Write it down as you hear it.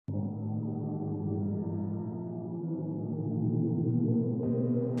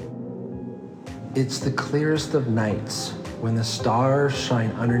It's the clearest of nights when the stars shine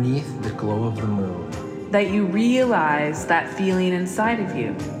underneath the glow of the moon. That you realize that feeling inside of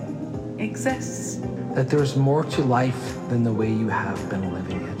you exists. That there's more to life than the way you have been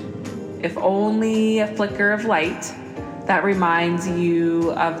living it. If only a flicker of light that reminds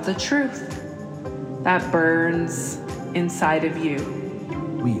you of the truth that burns inside of you.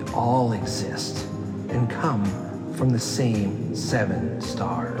 We all exist and come from the same 7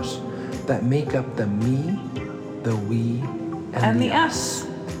 stars that make up the me, the we, and the us.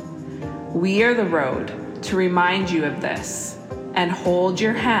 We are the road to remind you of this and hold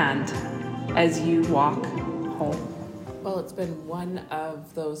your hand as you walk home. Well, it's been one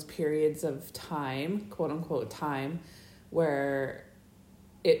of those periods of time, quote unquote time, where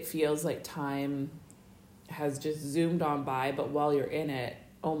it feels like time has just zoomed on by, but while you're in it,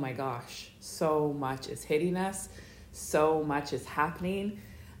 oh my gosh, so much is hitting us, so much is happening.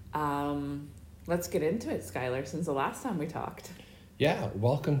 Let's get into it, Skylar, since the last time we talked. Yeah,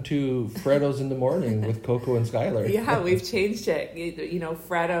 welcome to Freddo's in the Morning with Coco and Skylar. Yeah, we've changed it. You know,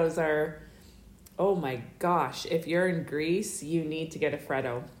 Freddo's are, oh my gosh, if you're in Greece, you need to get a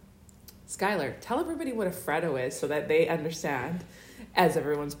Freddo. Skylar, tell everybody what a Freddo is so that they understand as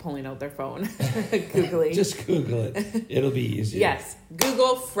everyone's pulling out their phone. Googling. Just Google it. It'll be easier. Yes,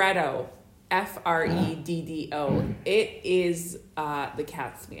 Google Freddo. Freddo. It is the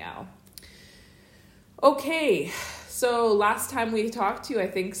cat's meow. Okay, so last time we talked to you, I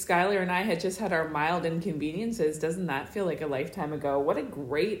think Skylar and I had just had our mild inconveniences. Doesn't that feel like a lifetime ago? What a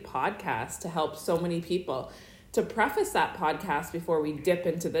great podcast to help so many people. To preface that podcast before we dip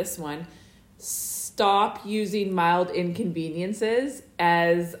into this one, stop using mild inconveniences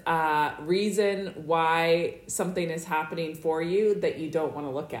as a reason why something is happening for you that you don't want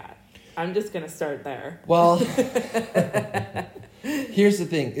to look at. I'm just going to start there. Well, here's the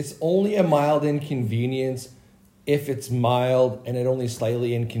thing. It's only a mild inconvenience if it's mild and it only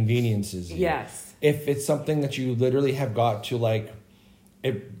slightly inconveniences you. Yes. If it's something that you literally have got to, like,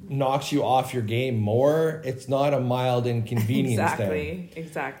 it knocks you off your game more, it's not a mild inconvenience then.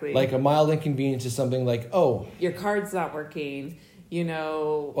 Exactly. Like, a mild inconvenience is something like, oh, your card's not working, you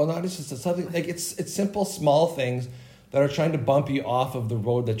know. Well, not just something, like, it's simple, small things that are trying to bump you off of the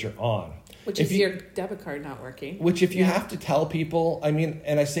road that you're on. Which is your debit card not working. Which if you have to tell people, I mean,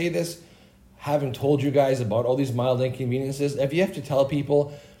 and I say this, having told you guys about all these mild inconveniences, if you have to tell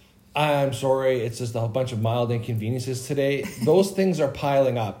people, I'm sorry, it's just a bunch of mild inconveniences today, those things are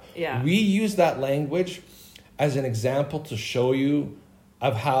piling up. Yeah. We use that language as an example to show you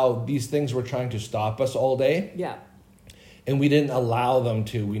of how these things were trying to stop us all day. Yeah. And we didn't allow them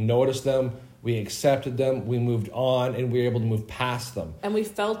to. We noticed them. We accepted them, we moved on, and we were able to move past them. And we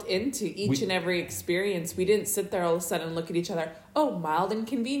felt into each and every experience. We didn't sit there all of a sudden and look at each other, oh, mild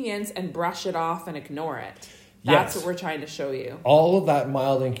inconvenience, and brush it off and ignore it. That's what we're trying to show you. All of that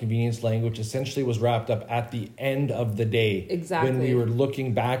mild inconvenience language essentially was wrapped up at the end of the day. Exactly. When we were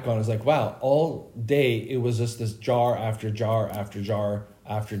looking back on it, it's like, wow, all day it was just this jar after jar after jar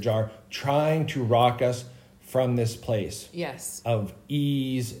after jar, trying to rock us from this place of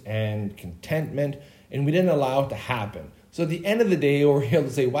ease and contentment, and we didn't allow it to happen. So at the end of the day, we're able to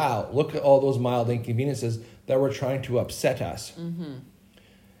say, wow, look at all those mild inconveniences that were trying to upset us. Mm-hmm.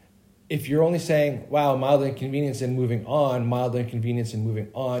 If you're only saying, wow, mild inconvenience and moving on, mild inconvenience and moving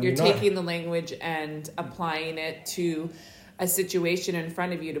on. You're taking the language and applying it to a situation in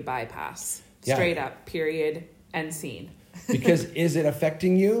front of you to bypass. Straight up, period, end scene. Because is it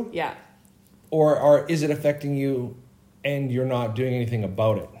affecting you? Yeah. Or is it affecting you and you're not doing anything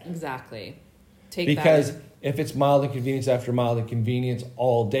about it? Exactly. Because if it's mild inconvenience after mild inconvenience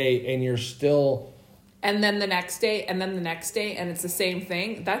all day and you're still... And then the next day, and then the next day, and it's the same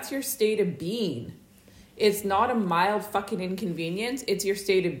thing, that's your state of being. It's not a mild fucking inconvenience. It's your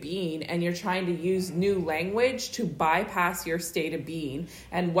state of being, and you're trying to use new language to bypass your state of being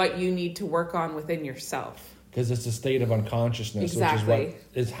and what you need to work on within yourself. Because it's a state of unconsciousness, which is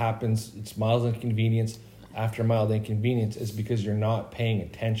what happens. It's mild inconvenience after mild inconvenience is because you're not paying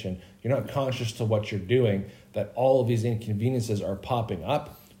attention. You're not conscious to what you're doing, that all of these inconveniences are popping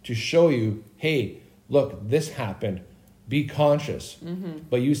up to show you, hey, look, this happened. Be conscious. Mm-hmm.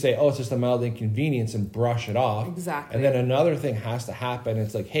 But you say, oh, it's just a mild inconvenience and brush it off. Exactly. And then another thing has to happen.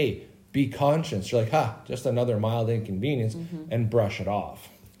 It's like, hey, be conscious. You're like, just another mild inconvenience and brush it off.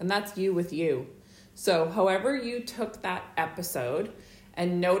 And that's you with you. So however you took that episode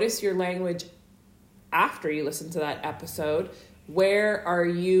and notice your language after you listen to that episode, where are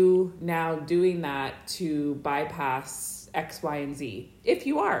you now doing that to bypass X, Y, and Z? If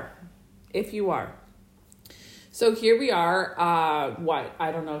you are. So here we are,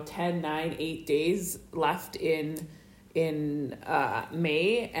 10, 9, 8 days left in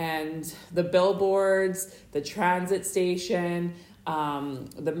May, and the billboards, the transit station,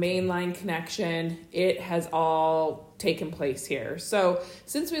 the mainline connection, it has all taken place here. So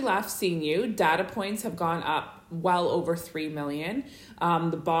since we last seen you, data points have gone up well over 3 million.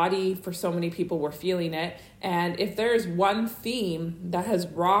 The body, for so many people, were feeling it. And if there's one theme that has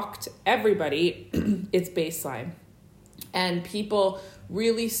rocked everybody, it's baseline. And people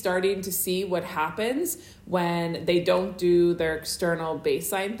really starting to see what happens when they don't do their external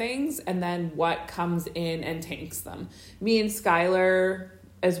baseline things, and then what comes in and tanks them. Me and Skylar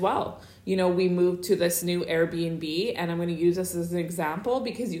as well. You know, we moved to this new Airbnb, and I'm going to use this as an example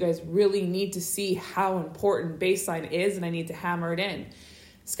because you guys really need to see how important baseline is, and I need to hammer it in.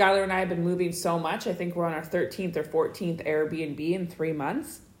 Skylar and I have been moving so much. I think we're on our 13th or 14th Airbnb in 3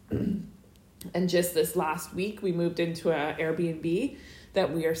 months. And just this last week, we moved into an Airbnb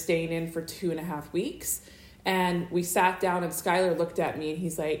that we are staying in for 2.5 weeks. And we sat down, and Skylar looked at me, and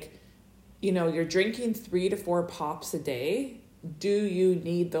he's like, you know, you're drinking 3 to 4 pops a day. Do you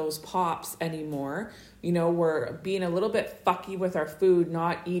need those pops anymore? You know, we're being a little bit fucky with our food,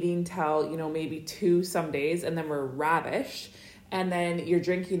 not eating till, you know, maybe 2 some days, and then we're ravished. And then you're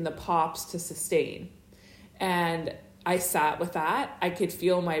drinking the pops to sustain. And I sat with that. I could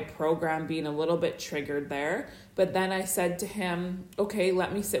feel my program being a little bit triggered there. But then I said to him, okay,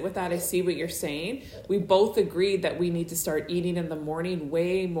 let me sit with that. I see what you're saying. We both agreed that we need to start eating in the morning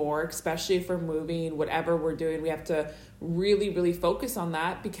way more, especially if we're moving, whatever we're doing. We have to really, really focus on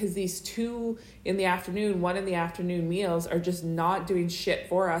that, because these 2 in the afternoon, 1 in the afternoon meals are just not doing shit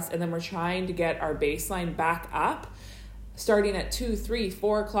for us. And then we're trying to get our baseline back up, starting at 2, 3,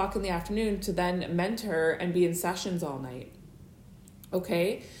 4 o'clock in the afternoon to then mentor and be in sessions all night.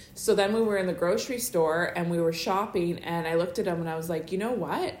 Okay. So then we were in the grocery store and we were shopping, and I looked at him and I was like, you know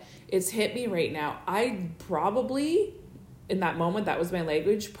what? It's hit me right now. I probably, in that moment, that was my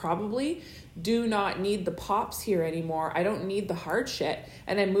language, probably do not need the pops here anymore. I don't need the hard shit.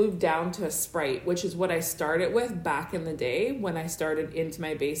 And I moved down to a Sprite, which is what I started with back in the day when I started into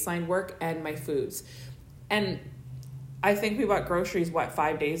my baseline work and my foods. And I think we bought groceries,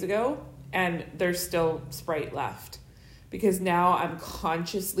 5 days ago, and there's still Sprite left. Because now I'm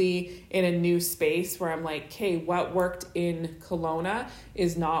consciously in a new space where I'm like, okay, what worked in Kelowna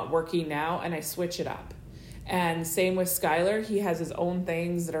is not working now, and I switch it up. And same with Skylar. He has his own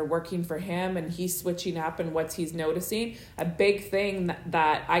things that are working for him, and he's switching up and what he's noticing. A big thing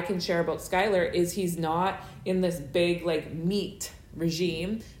that I can share about Skylar is he's not in this big like meat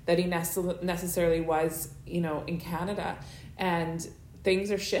regime that he necessarily was, you know, in Canada. And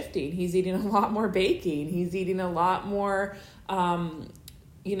things are shifting. He's eating a lot more baking. He's eating a lot more,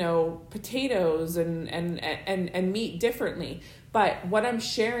 potatoes and meat differently. But what I'm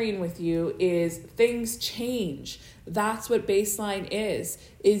sharing with you is things change. That's what baseline is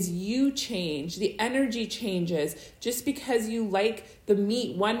you change. The energy changes. Just because you like the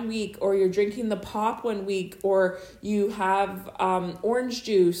meat 1 week, or you're drinking the pop 1 week, or you have orange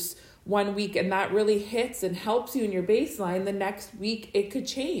juice 1 week, and that really hits and helps you in your baseline, the next week it could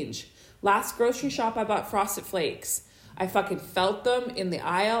change. Last grocery shop, I bought Frosted Flakes. I fucking felt them in the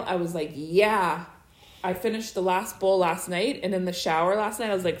aisle. I was like, yeah. I finished the last bowl last night, and in the shower last night,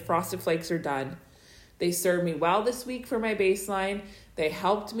 I was like, Frosted Flakes are done. They served me well this week for my baseline. They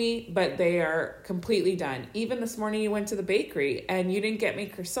helped me, but they are completely done. Even this morning, you went to the bakery and you didn't get me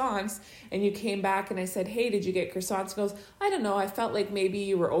croissants, and you came back and I said, hey, did you get croissants? He goes, I don't know. I felt like maybe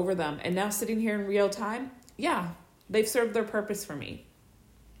you were over them. And now sitting here in real time, yeah, they've served their purpose for me.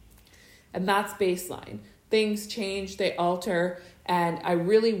 And that's baseline. Things change, they alter, and I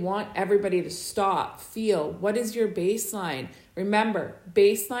really want everybody to stop, feel, what is your baseline? Remember,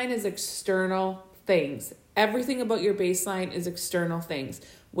 baseline is external things. Everything about your baseline is external things.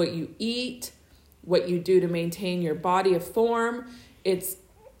 What you eat, what you do to maintain your body of form, it's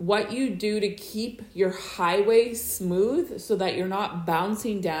what you do to keep your highway smooth so that you're not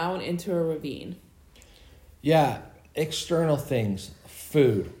bouncing down into a ravine. Yeah, external things.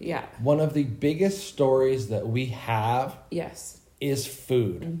 Food. Yeah. One of the biggest stories that we have is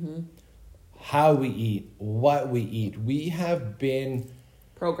food. Mm-hmm. How we eat, what we eat. We have been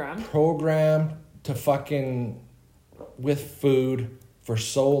programmed to fucking with food for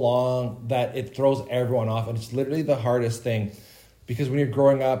so long that it throws everyone off. And it's literally the hardest thing, because when you're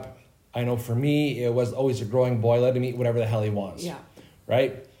growing up, I know for me, it was always a growing boy, let him eat whatever the hell he wants. Yeah.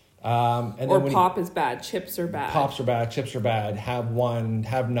 Right? And or pop is bad, chips are bad. Pops are bad, chips are bad. Have one,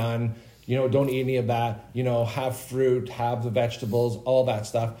 have none. Don't eat any of that. Have fruit, have the vegetables, all that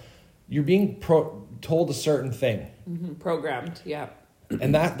stuff. you're being told a certain thing. Mm-hmm. Programmed, yeah.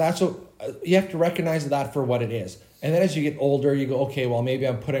 And that's what you have to recognize that for what it is. And then as you get older, you go, okay, well, maybe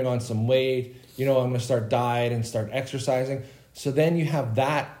I'm putting on some weight. I'm going to start diet and start exercising. So then you have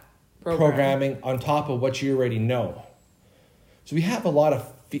that programming on top of what you already know. So we have a lot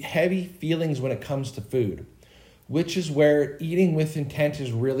of heavy feelings when it comes to food, which is where eating with intent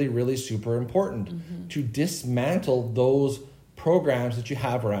is really, really super important to dismantle those programs that you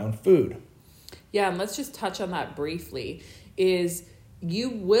have around food. Yeah, and let's just touch on that briefly, is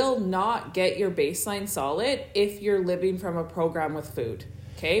you will not get your baseline solid if you're living from a program with food.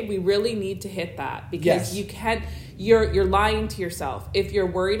 Okay, we really need to hit that, because you're lying to yourself. If you're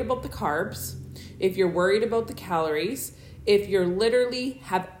worried about the carbs, if you're worried about the calories, if you're literally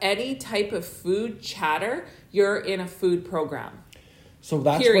have any type of food chatter, you're in a food program. So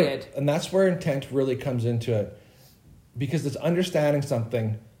that's where intent really comes into it, because it's understanding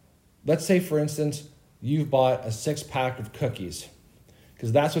something. Let's say, for instance, you've bought a 6-pack of cookies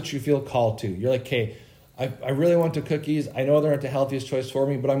because that's what you feel called to. You're like, okay, I really want the cookies. I know they're not the healthiest choice for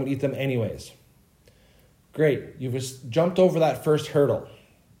me, but I'm going to eat them anyways. Great. You've just jumped over that first hurdle.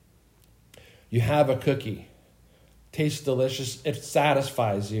 You have a cookie. Tastes delicious. It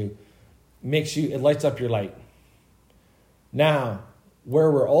satisfies you. It lights up your light. Now, where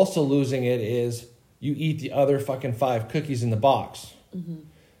we're also losing it is you eat the other fucking 5 cookies in the box. Mm-hmm.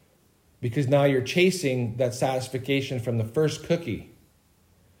 Because now you're chasing that satisfaction from the first cookie.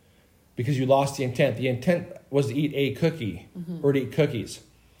 Because you lost the intent. The intent was to eat a cookie or to eat cookies.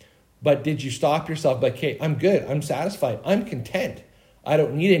 But did you stop yourself like, hey, I'm good. I'm satisfied. I'm content. I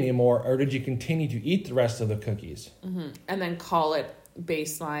don't need any more. Or did you continue to eat the rest of the cookies? Mm-hmm. And then call it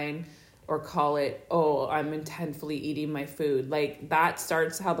baseline, or call it, oh, I'm intentfully eating my food. Like, that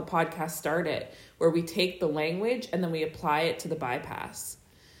starts how the podcast started, where we take the language and then we apply it to the bypass.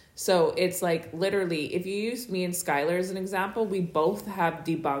 So it's like, literally, if you use me and Skylar as an example, we both have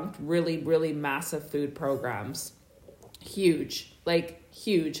debunked really, really massive food programs. Huge.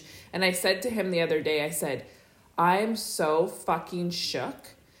 And I said to him the other day, I said, I'm so fucking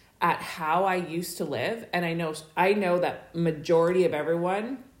shook at how I used to live. And I know that majority of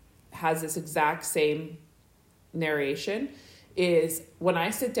everyone has this exact same narration, is when I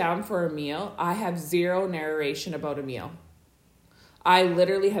sit down for a meal, I have zero narration about a meal. I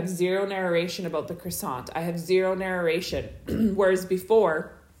literally have zero narration about the croissant. I have zero narration. Whereas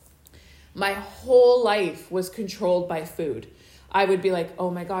before, my whole life was controlled by food. I would be like, oh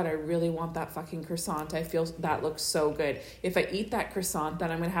my God, I really want that fucking croissant. I feel that looks so good. If I eat that croissant,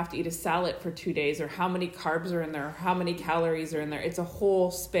 then I'm going to have to eat a salad for 2 days, or how many carbs are in there, or how many calories are in there. It's a whole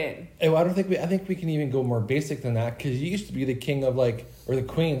spin. Hey, well, I think we can even go more basic than that, because you used to be the king of or the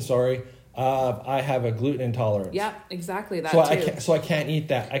queen, sorry. I have a gluten intolerance. Yeah, exactly that so I can't eat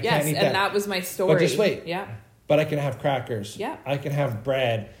that. I can't eat that. And that was my story. But just wait. Yeah. But I can have crackers. Yeah. I can have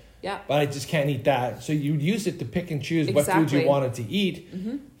bread. Yeah. But I just can't eat that. So you use it to pick and choose what foods you wanted to eat.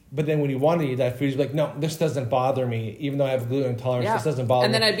 Mm-hmm. But then when you want to eat that food, you're like, no, this doesn't bother me. Even though I have gluten intolerance, this doesn't bother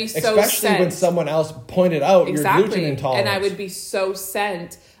me. And then I'd be so Especially when someone else pointed out your gluten intolerance. And I would be so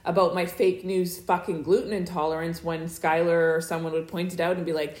sent about my fake news fucking gluten intolerance when Skylar or someone would point it out and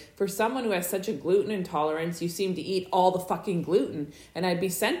be like, for someone who has such a gluten intolerance, you seem to eat all the fucking gluten. And I'd be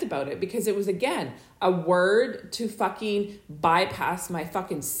sent about it, because it was, again, a word to fucking bypass my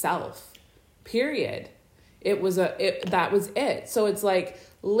fucking self. Period. That was it. So it's like,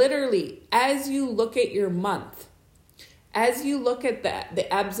 literally, as you look at your month, as you look at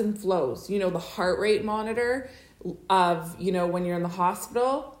the ebbs and flows, the heart rate monitor of, when you're in the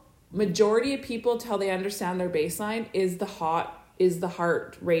hospital, majority of people, till they understand their baseline, is the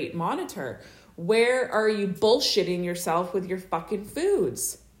heart rate monitor. Where are you bullshitting yourself with your fucking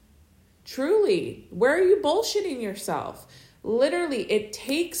foods? Truly, where are you bullshitting yourself? Literally, it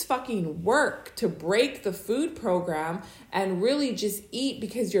takes fucking work to break the food program and really just eat,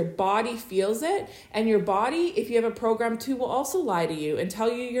 because your body feels it. And your body, if you have a program too, will also lie to you and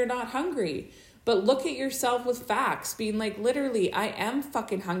tell you you're not hungry. But look at yourself with facts, being like, literally, I am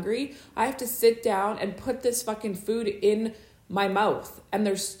fucking hungry. I have to sit down and put this fucking food in my mouth. And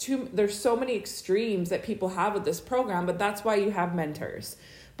there's so many extremes that people have with this program, but that's why you have mentors.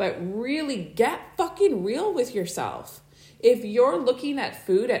 But really get fucking real with yourself. If you're looking at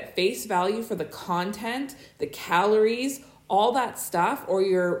food at face value for the content, the calories, all that stuff, or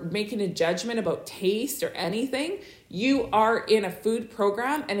you're making a judgment about taste or anything, you are in a food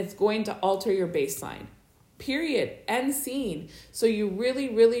program, and it's going to alter your baseline. Period. End scene. So you really,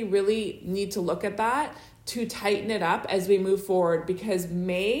 really, really need to look at that to tighten it up as we move forward, because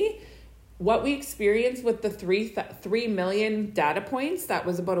May what we experienced with the 3 million data points, that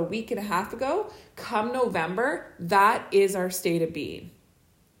was about a week and a half ago, come November, that is our state of being.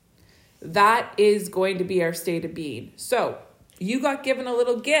 That is going to be our state of being. So you got given a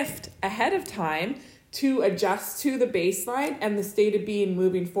little gift ahead of time to adjust to the baseline and the state of being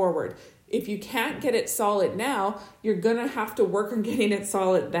moving forward. If you can't get it solid now, you're going to have to work on getting it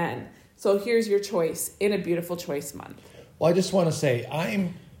solid then. So here's your choice in a Beautiful Choice Month. Well, I just want to say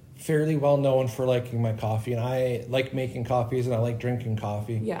I'm fairly well known for liking my coffee, and I like making coffees and I like drinking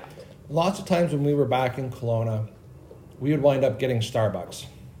coffee. Yeah. Lots of times when we were back in Kelowna, we would wind up getting Starbucks.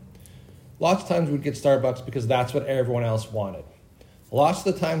 Lots of times we'd get Starbucks because that's what everyone else wanted. Lots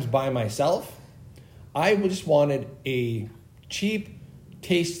of the times by myself, I just wanted a cheap,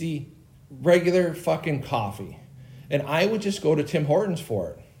 tasty, regular fucking coffee. And I would just go to Tim Hortons for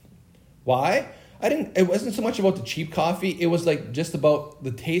it. Why? It wasn't so much about the cheap coffee. It was like just about the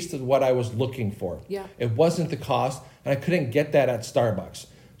taste of what I was looking for. Yeah. It wasn't the cost, and I couldn't get that at Starbucks.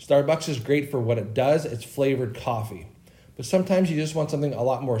 Starbucks is great for what it does. It's flavored coffee. But sometimes you just want something a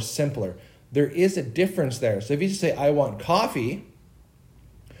lot more simpler. There is a difference there. So if you just say, I want coffee,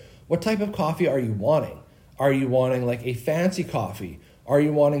 what type of coffee are you wanting? Are you wanting like a fancy coffee? Are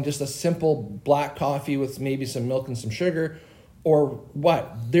you wanting just a simple black coffee with maybe some milk and some sugar? Or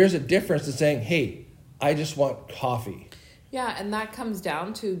what? There's a difference in saying, hey, I just want coffee. Yeah, and that comes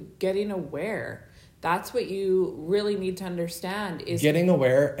down to getting aware. That's what you really need to understand is getting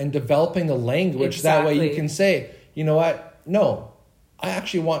aware and developing the language. Exactly. That way you can say, you know what? No, I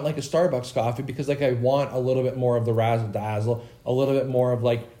actually want like a Starbucks coffee because like I want a little bit more of the razzle dazzle, a little bit more of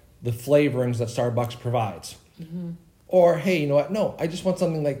like the flavorings that Starbucks provides. Mm-hmm. Or, hey, you know what? No, I just want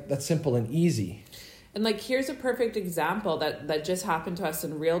something like that's simple and easy. And like, here's a perfect example that just happened to us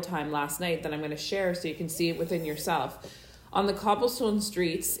in real time last night that I'm going to share so you can see it within yourself. On the cobblestone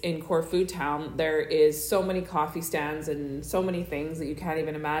streets in Corfu town, there is so many coffee stands and so many things that you can't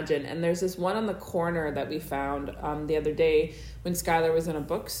even imagine. And there's this one on the corner that we found the other day when Skylar was in a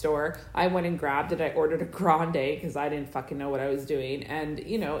bookstore. I went and grabbed it. I ordered a grande because I didn't fucking know what I was doing. And,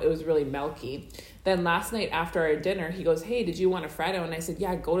 you know, it was really milky. Then last night after our dinner, he goes, hey, did you want a Freddo? And I said,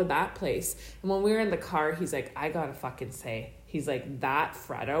 yeah, go to that place. And when we were in the car, he's like, I gotta fucking say, he's like, that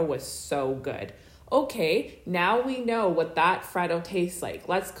Freddo was so good. Okay, now we know what that Freddo tastes like.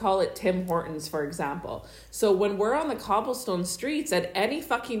 Let's call it Tim Hortons, for example. So when we're on the cobblestone streets at any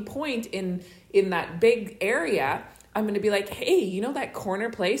fucking point in that big area, I'm going to be like, hey, you know that corner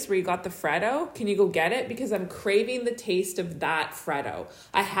place where you got the Freddo? Can you go get it? Because I'm craving the taste of that Freddo.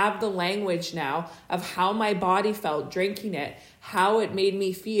 I have the language now of how my body felt drinking it, how it made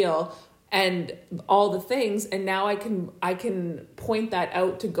me feel, and all the things, and now I can point that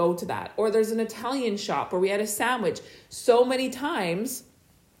out to go to that. Or there's an Italian shop where we had a sandwich. So many times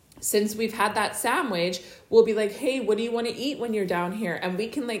since we've had that sandwich, we'll be like, hey, what do you want to eat when you're down here? And we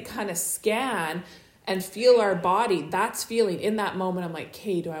can like kind of scan and feel our body. That's feeling in that moment. I'm like,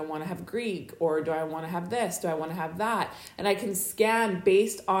 hey, do I want to have Greek? Or do I want to have this? Do I want to have that? And I can scan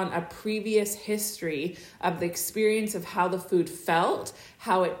based on a previous history of the experience of how the food felt,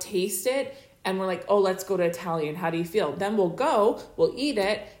 how it tasted. And we're like, oh, let's go to Italian. How do you feel? Then we'll eat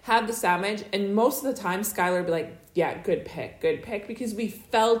it, have the sandwich. And most of the time, Skylar will be like, yeah, good pick, because we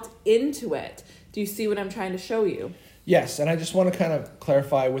felt into it. Do you see what I'm trying to show you? Yes, and I just want to kind of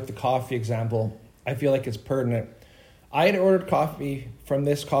clarify with the coffee example. I feel like it's pertinent. I had ordered coffee from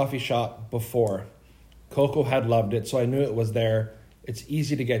this coffee shop before. Coco had loved it, so I knew it was there. It's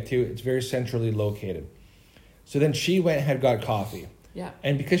easy to get to. It's very centrally located. So then she went and had got coffee. Yeah.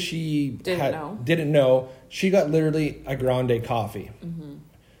 And because she didn't know, she got literally a grande coffee. Mm-hmm.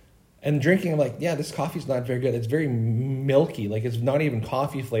 And drinking, I'm like, yeah, this coffee's not very good. It's very milky. Like, it's not even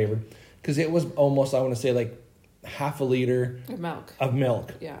coffee flavored. Because it was almost, I want to say, like half a liter of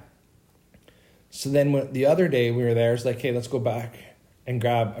milk. Yeah. So then the other day we were there, it's like, hey, let's go back and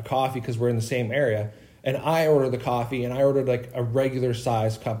grab a coffee because we're in the same area. And I ordered the coffee, and I ordered like a regular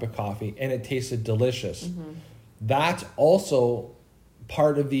size cup of coffee, and it tasted delicious. Mm-hmm. That's also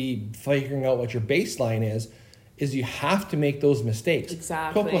part of the figuring out what your baseline is you have to make those mistakes.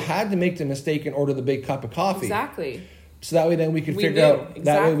 Exactly. Coco had to make the mistake and order the big cup of coffee. Exactly. So that way then we could figure out, exactly.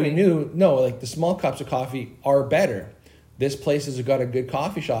 That way we knew, no, like the small cups of coffee are better. This place has got a good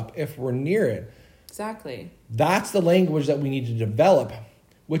coffee shop if we're near it. Exactly. That's the language that we need to develop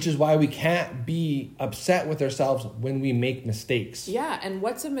which is why we can't be upset with ourselves when we make mistakes. Yeah, and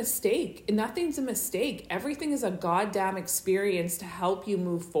what's a mistake? Nothing's a mistake. Everything is a goddamn experience to help you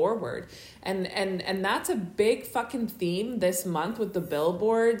move forward. And that's a big fucking theme this month with the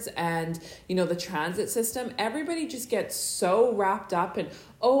billboards and, you know, the transit system. Everybody just gets so wrapped up in,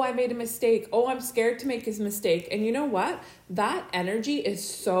 oh, I made a mistake. Oh, I'm scared to make a mistake. And you know what? That energy is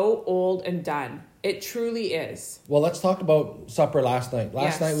so old and done. It truly is. Well, let's talk about supper last night.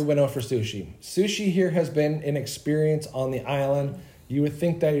 Last night we went out for sushi. Sushi here has been an experience on the island. You would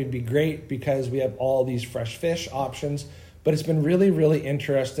think that it would be great because we have all these fresh fish options, but it's been really, really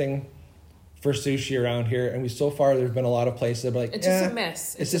interesting for sushi around here. And so far there's been a lot of places that are like, it's just a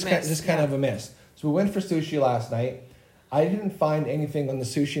miss. It's just kind of a miss. So we went for sushi last night. I didn't find anything on the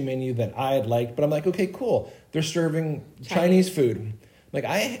sushi menu that I had liked, but I'm like, okay, cool. They're serving Chinese food. Like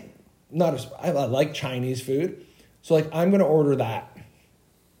I like Chinese food. So like, I'm going to order that.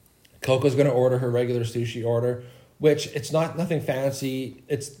 Coco's going to order her regular sushi order, which it's nothing fancy.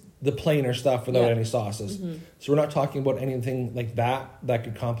 It's the plainer stuff without any sauces. Mm-hmm. So we're not talking about anything like that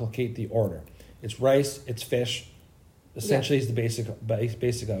could complicate the order. It's rice, it's fish. Essentially is the basic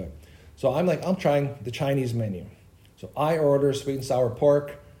of it. So I'm like, I'm trying the Chinese menu. So I order sweet and sour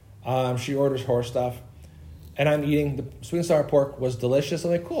pork. She orders horse stuff. And I'm eating. The sweet and sour pork was delicious.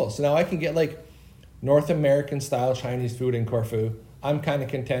 I'm like, cool. So now I can get like North American style Chinese food in Corfu. I'm kind of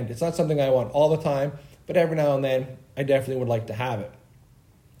content. It's not something I want all the time, but every now and then I definitely would like to have it.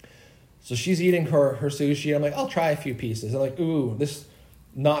 So she's eating her sushi. I'm like, I'll try a few pieces. I'm like, ooh, this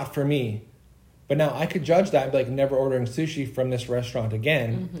not for me. But now I could judge that and be like, never ordering sushi from this restaurant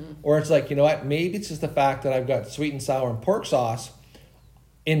again. Mm-hmm. Or it's like, you know what? Maybe it's just the fact that I've got sweet and sour and pork sauce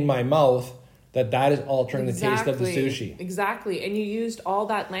in my mouth that is altering the taste of the sushi. Exactly. And you used all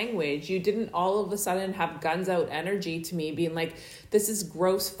that language. You didn't all of a sudden have guns out energy to me being like, this is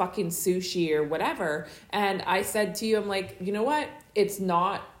gross fucking sushi or whatever. And I said to you, I'm like, you know what? It's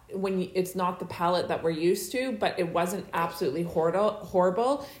not the palate that we're used to, but it wasn't absolutely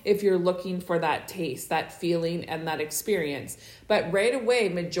horrible if you're looking for that taste, that feeling, and that experience. But right away,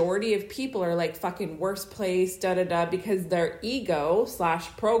 majority of people are like, fucking worst place, because their ego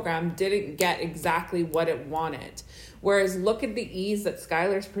 / program didn't get exactly what it wanted. Whereas look at the ease that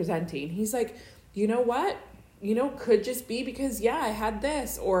Skylar's presenting. He's like, you know what? Could just be because, I had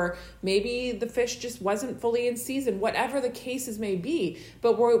this, or maybe the fish just wasn't fully in season, whatever the cases may be.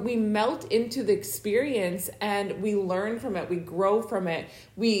 But we melt into the experience and we learn from it. We grow from it.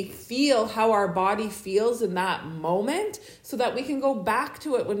 We feel how our body feels in that moment so that we can go back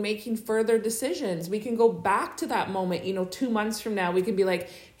to it when making further decisions. We can go back to that moment, 2 months from now, we can be like,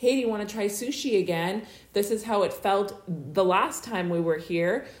 hey, do you want to try sushi again? This is how it felt the last time we were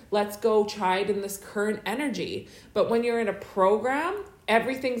here. Let's go try it in this current energy. But when you're in a program,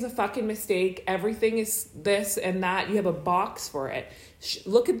 everything's a fucking mistake. Everything is this and that. You have a box for it.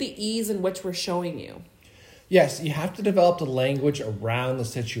 Look at the ease in which we're showing you. Yes, you have to develop the language around the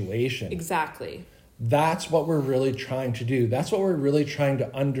situation. Exactly. That's what we're really trying to do. That's what we're really trying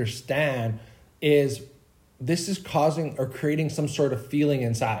to understand is this is causing or creating some sort of feeling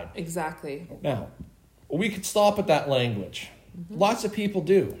inside. Exactly. Now, we could stop at that language. Mm-hmm. Lots of people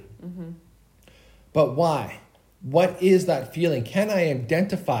do. Mm-hmm. But why? What is that feeling? Can I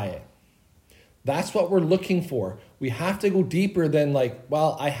identify it? That's what we're looking for. We have to go deeper than like,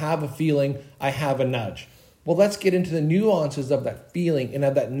 well, I have a feeling, I have a nudge. Well, let's get into the nuances of that feeling and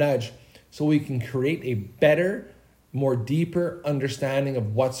of that nudge so we can create a better, more deeper understanding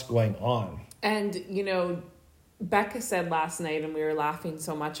of what's going on. And, Becca said last night, and we were laughing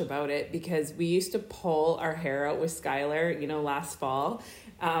so much about it because we used to pull our hair out with Skylar, last fall.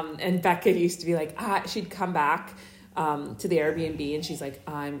 And Becca used to be like, she'd come back to the Airbnb and she's like,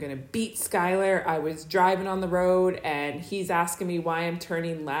 I'm going to beat Skylar. I was driving on the road and he's asking me why I'm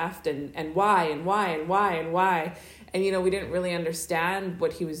turning left and why and why and why and why. And, we didn't really understand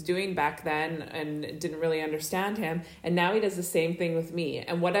what he was doing back then and didn't really understand him. And now he does the same thing with me.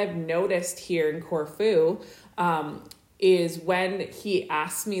 And what I've noticed here in Corfu is when he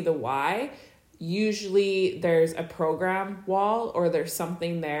asks me the why, usually there's a program wall or there's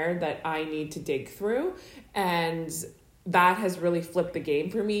something there that I need to dig through. And that has really flipped the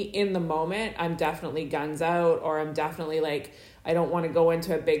game for me. In the moment, I'm definitely guns out, or I'm definitely like, I don't want to go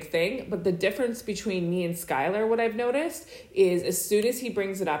into a big thing. But the difference between me and Skylar, what I've noticed is as soon as he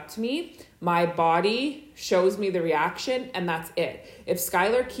brings it up to me, my body shows me the reaction and that's it. If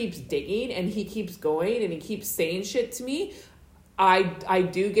Skylar keeps digging and he keeps going and he keeps saying shit to me, I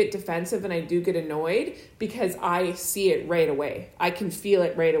do get defensive and I do get annoyed because I see it right away. I can feel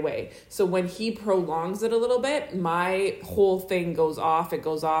it right away. So when he prolongs it a little bit, my whole thing goes off. It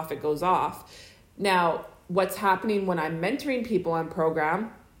goes off. It goes off. Now, what's happening when I'm mentoring people on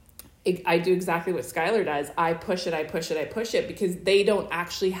program, I do exactly what Skylar does. I push it because they don't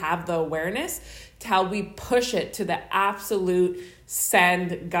actually have the awareness to how we push it to the absolute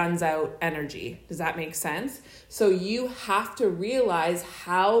send guns out energy. Does that make sense? So you have to realize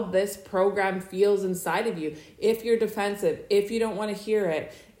how this program feels inside of you. If you're defensive, if you don't want to hear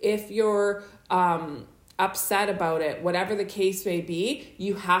it, if you're upset about it, whatever the case may be,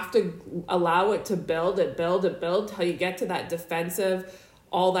 you have to allow it to build till you get to that defensive,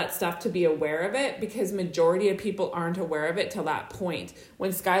 all that stuff, to be aware of it, because majority of people aren't aware of it till that point.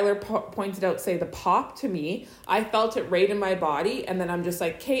 When Skylar pointed out, say, the pop to me, I felt it right in my body, and then I'm just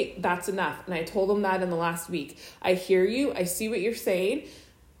like, Kate, that's enough. And I told him that in the last week. I hear you. I see what you're saying.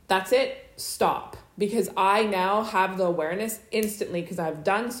 That's it. Stop. Because I now have the awareness instantly, because I've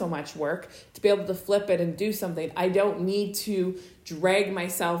done so much work to be able to flip it and do something. I don't need to drag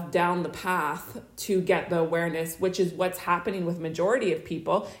myself down the path to get the awareness, which is what's happening with majority of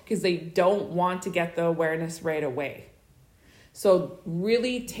people, because they don't want to get the awareness right away. So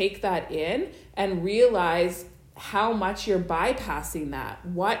really take that in and realize how much you're bypassing that.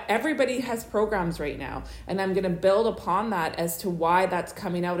 What everybody has programs right now, and I'm going to build upon that as to why that's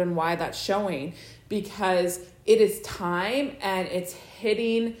coming out and why that's showing, because it is time and it's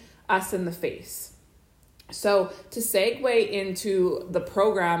hitting us in the face. So to segue into the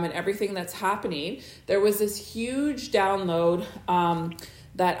program and everything that's happening, there was this huge download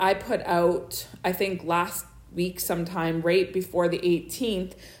that I put out, I think last week sometime, right before the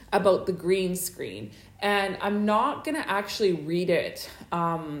 18th, about the green screen. And I'm not going to actually read it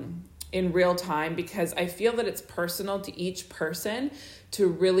in real time, because I feel that it's personal to each person to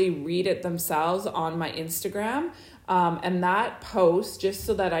really read it themselves on my Instagram. And that post, just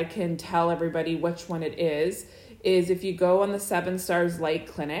so that I can tell everybody which one it is if you go on the 7 Stars Light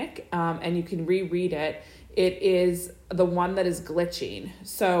Clinic and you can reread it, it is the one that is glitching.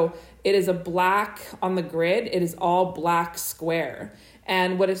 So it is a black on the grid. It is all black square.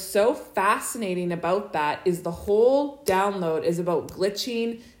 And what is so fascinating about that is the whole download is about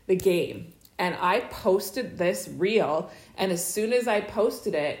glitching the game. And I posted this reel, and as soon as I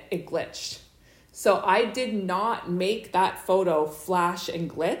posted it, it glitched. So I did not make that photo flash and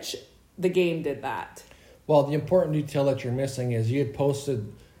glitch. The game did that. Well, the important detail that you're missing is you had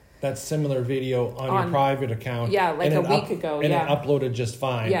posted that similar video on your private account. Yeah, like a week ago. And it uploaded just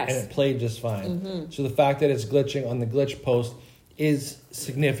fine. Yes. And it played just fine. Mm-hmm. So the fact that it's glitching on the glitch post is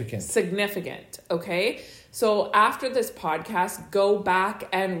significant. Significant, okay? So after this podcast, go back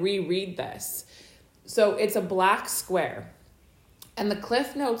and reread this. So it's a black square. And the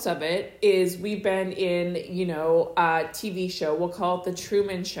cliff notes of it is we've been in, a TV show, we'll call it The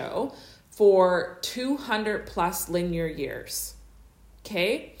Truman Show, for 200 plus linear years.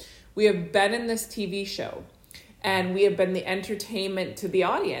 Okay? We have been in this TV show, and we have been the entertainment to the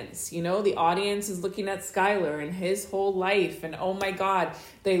audience. The audience is looking at Skylar and his whole life, and oh my God,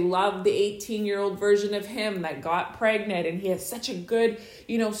 they love the 18-year-old version of him that got pregnant, and he has such a good,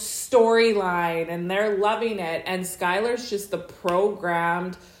 storyline, and they're loving it. And Skylar's just the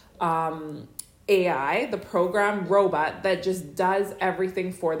programmed AI, the programmed robot that just does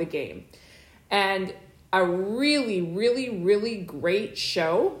everything for the game. And a really, really, really great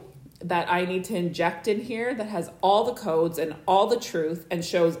show that I need to inject in here that has all the codes and all the truth and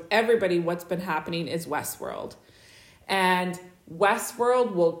shows everybody what's been happening is Westworld. And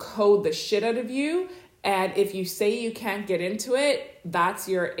Westworld will code the shit out of you. And if you say you can't get into it, that's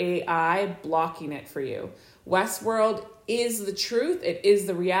your AI blocking it for you. Westworld is the truth. It is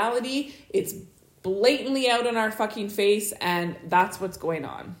the reality. It's blatantly out in our fucking face, and that's what's going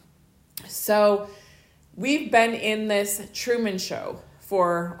on. So we've been in this Truman Show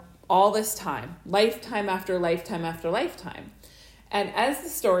for all this time, lifetime after lifetime after lifetime. And as the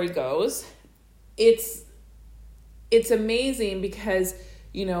story goes, it's amazing because,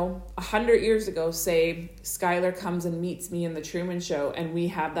 100 years ago, say Skylar comes and meets me in the Truman Show, and we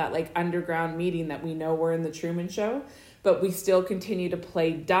have that like underground meeting that we know we're in the Truman Show, but we still continue to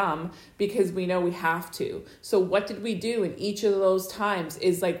play dumb because we know we have to. So what did we do in each of those times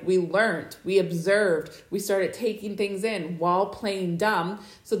is like we learned, we observed, we started taking things in while playing dumb,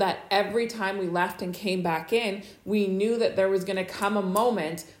 so that every time we left and came back in, we knew that there was going to come a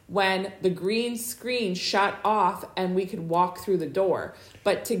moment when the green screen shut off and we could walk through the door.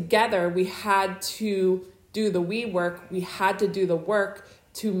 But together we had to do the we work, we had to do the work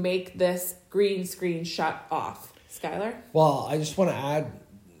to make this green screen shut off. Skylar? Well, I just want to add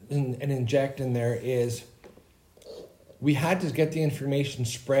and inject in there is we had to get the information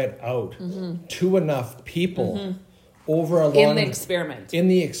spread out to enough people over a long... In the experiment. In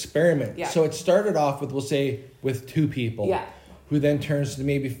the experiment. Yeah. So it started off with, we'll say, with 2 people. Yeah. Who then turns to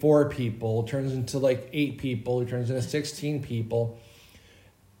maybe 4 people, turns into like 8 people, who turns into 16 people.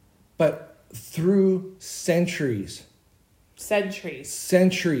 But through centuries. Like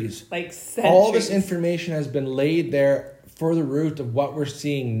centuries. All this information has been laid there for the root of what we're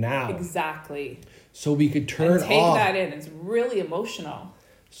seeing now. Exactly. So we could turn off. Take that in. It's really emotional.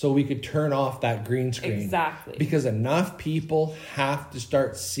 So we could turn off that green screen. Exactly. Because enough people have to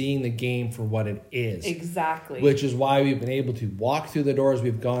start seeing the game for what it is. Exactly. Which is why we've been able to walk through the doors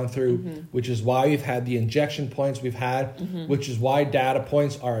we've gone through, which is why we've had the injection points we've had, which is why data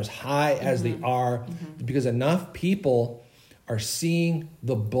points are as high as they are, because enough people are seeing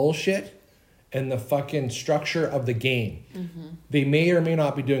the bullshit and the fucking structure of the game. They may or may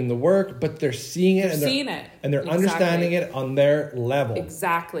not be doing the work, but they're seeing it. And they're understanding it on their level.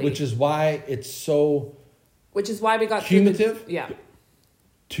 Exactly. Which is why it's so... Which is why we got cumulative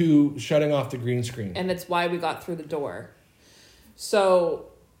to shutting off the green screen. And it's why we got through the door. So,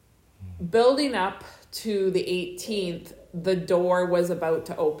 building up to the 18th, the door was about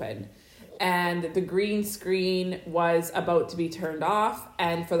to open. And the green screen was about to be turned off.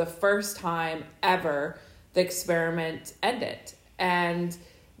 And for the first time ever, the experiment ended. And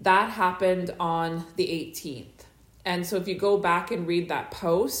that happened on the 18th. And so if you go back and read that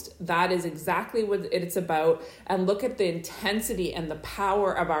post, that is exactly what it's about. And look at the intensity and the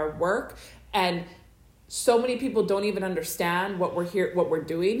power of our work. And so many people don't even understand what we're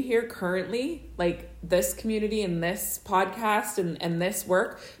doing here currently, like this community and this podcast and this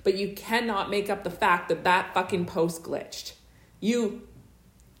work, but you cannot make up the fact that fucking post glitched. You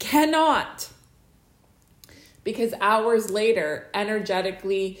cannot. Because hours later,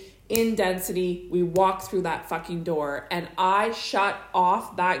 energetically, in density, we walked through that fucking door and I shut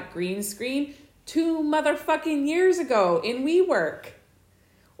off that green screen 2 motherfucking years ago in WeWork.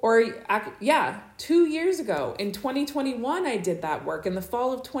 2 years ago in 2021, I did that work in the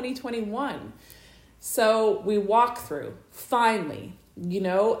fall of 2021. So we walked through finally,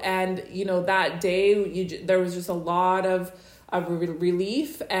 and that day there was just a lot of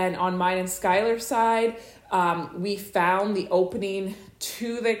relief. And on mine and Skylar's side, we found the opening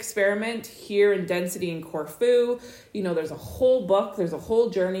to the experiment here in Density in Corfu. There's a whole book, there's a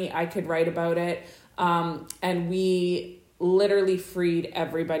whole journey I could write about it. And we literally freed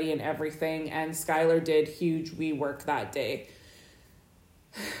everybody and everything, and Skylar did huge work that day.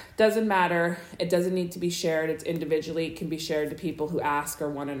 Doesn't matter. It doesn't need to be shared. It's individually. It can be shared to people who ask or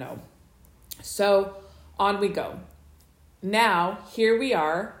want to know. So on we go. Now, here we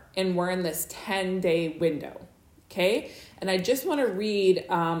are, and we're in this 10-day window. Okay? And I just want to read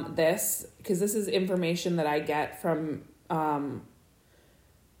this, because this is information that I get from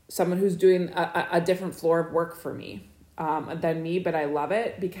someone who's doing a different floor of work for me. Than me, but I love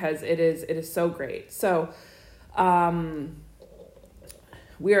it because it is so great. So,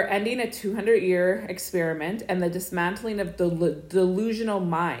 we are ending a 200-year experiment and the dismantling of the delusional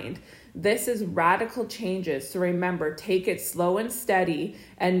mind. This is radical changes. So remember, take it slow and steady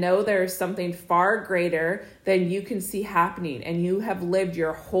and know there is something far greater than you can see happening. And you have lived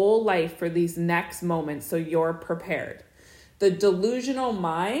your whole life for these next moments, so you're prepared. The delusional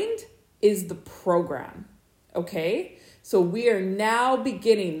mind is the program. Okay? So we are now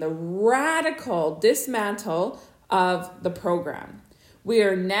beginning the radical dismantle of the program. We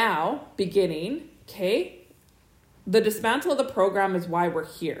are now beginning, the dismantle of the program is why we're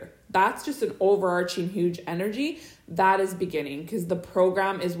here. That's just an overarching huge energy. That is beginning because the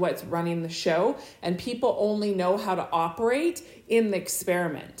program is what's running the show and people only know how to operate in the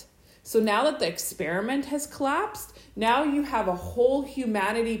experiment. So now that the experiment has collapsed, now you have a whole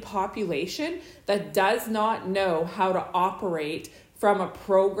humanity population that does not know how to operate from a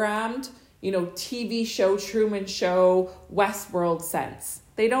programmed, TV show, Truman Show, Westworld sense.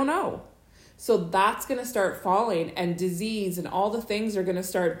 They don't know. So that's going to start falling, and disease and all the things are going to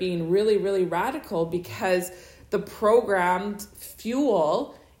start being really, really radical because the programmed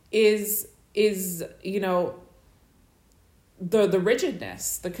fuel is the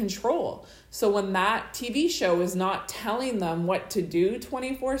rigidness, the control. So when that TV show is not telling them what to do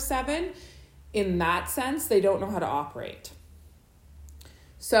 24/7, in that sense, they don't know how to operate.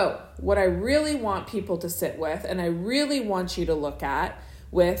 So what I really want people to sit with, and I really want you to look at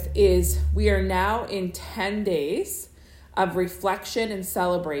with, is we are now in 10 days of reflection and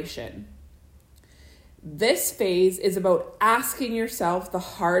celebration. This phase is about asking yourself the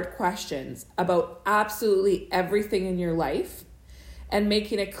hard questions about absolutely everything in your life and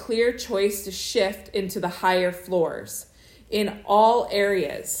making a clear choice to shift into the higher floors in all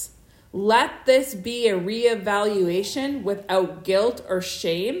areas. Let this be a reevaluation without guilt or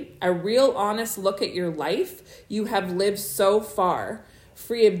shame, a real honest look at your life you have lived so far,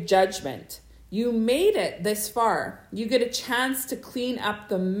 free of judgment. You made it this far. You get a chance to clean up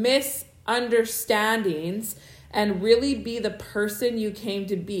the misunderstandings and really be the person you came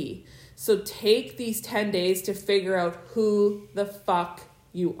to be. So take these 10 days to figure out who the fuck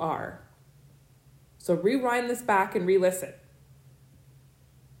you are. So rewind this back and re-listen.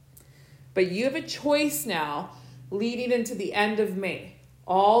 But you have a choice now leading into the end of May.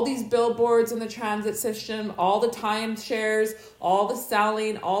 All these billboards in the transit system, all the timeshares, all the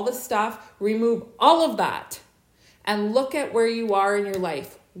selling, all the stuff, remove all of that and look at where you are in your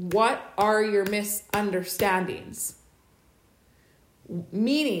life. What are your misunderstandings?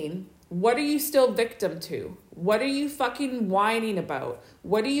 Meaning, what are you still victim to? What are you fucking whining about?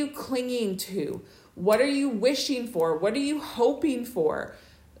 What are you clinging to? What are you wishing for? What are you hoping for?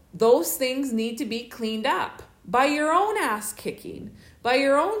 Those things need to be cleaned up by your own ass kicking, by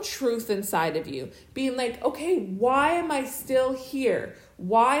your own truth inside of you. Being like, okay, why am I still here?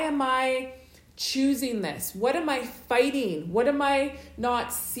 Why am I choosing this? What am I fighting? What am I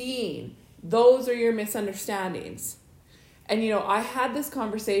not seeing? Those are your misunderstandings. And, I had this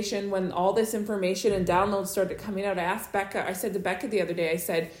conversation when all this information and downloads started coming out. I said to Becca the other day, I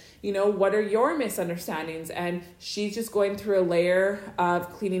said, what are your misunderstandings? And she's just going through a layer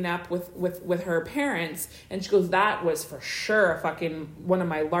of cleaning up with her parents. And she goes, that was for sure one of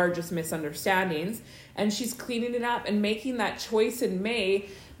my largest misunderstandings. And she's cleaning it up and making that choice in May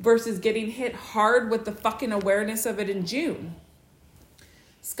versus getting hit hard with the fucking awareness of it in June.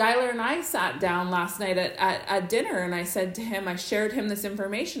 Skylar and I sat down last night at dinner, and I said to him, I shared him this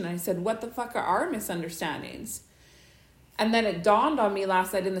information, and I said, what the fuck are our misunderstandings? And then it dawned on me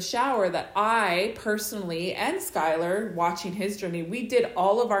last night in the shower that I personally, and Skylar, watching his journey, we did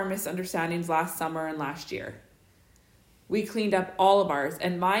all of our misunderstandings last summer and last year. We cleaned up all of ours,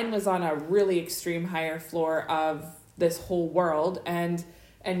 and mine was on a really extreme higher floor of this whole world, and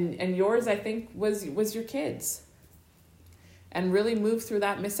yours, I think, was your kids. And really move through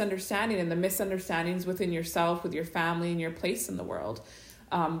that misunderstanding and the misunderstandings within yourself, with your family, and your place in the world.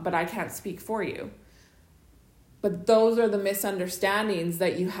 But I can't speak for you. But those are the misunderstandings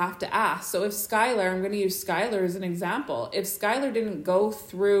that you have to ask. So if Skylar, I'm going to use Skylar as an example. If Skylar didn't go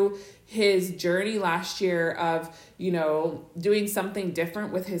through his journey last year of, doing something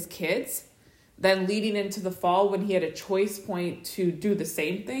different with his kids, then leading into the fall when he had a choice point to do the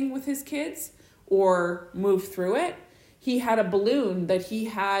same thing with his kids or move through it, he had a balloon that he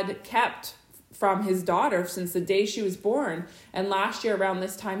had kept from his daughter since the day she was born. And last year around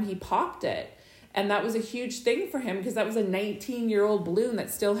this time, he popped it. And that was a huge thing for him because that was a 19-year-old balloon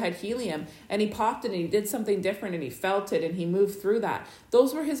that still had helium. And he popped it and he did something different and he felt it and he moved through that.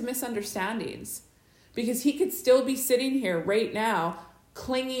 Those were his misunderstandings. Because he could still be sitting here right now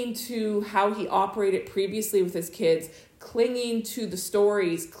clinging to how he operated previously with his kids, clinging to the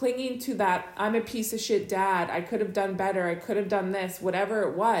stories, clinging to that, I'm a piece of shit dad, I could have done better, I could have done this, whatever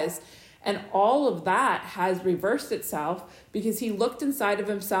it was. And all of that has reversed itself because he looked inside of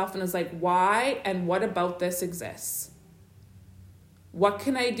himself and was like, why and what about this exists? What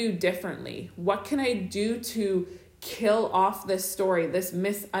can I do differently? What can I do to kill off this story, this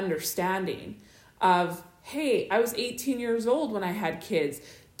misunderstanding of, hey, I was 18 years old when I had kids.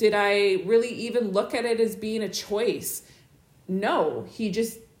 Did I really even look at it as being a choice? No, he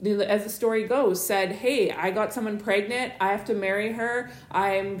just, as the story goes, said, hey, I got someone pregnant. I have to marry her.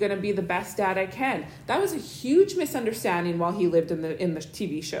 I'm going to be the best dad I can. That was a huge misunderstanding while he lived in the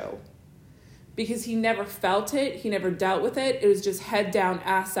TV show. Because he never felt it. He never dealt with it. It was just head down,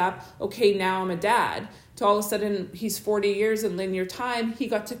 ass up. Okay, now I'm a dad. To all of a sudden, he's 40 years in linear time. He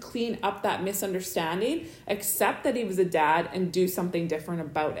got to clean up that misunderstanding, accept that he was a dad, and do something different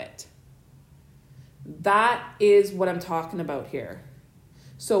about it. That is what I'm talking about here.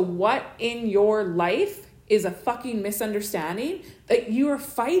 So what in your life is a fucking misunderstanding that you are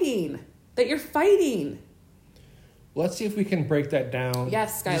fighting, that you're fighting? Let's see if we can break that down.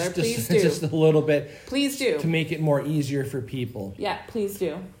 Yes, Skylar, please do. Just a little bit. Please do. To make it more easier for people. Yeah, please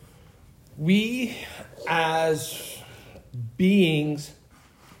do. We, as beings,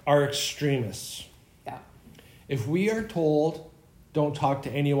 are extremists. Yeah. If we are told, don't talk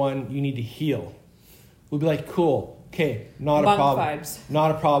to anyone, you need to heal, we'll be like, cool, okay, not a problem. Monk vibes.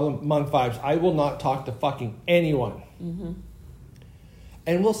 Not a problem, monk vibes. I will not talk to fucking anyone. Mm-hmm.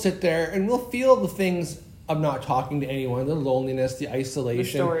 And we'll sit there and we'll feel the things of not talking to anyone, the loneliness, the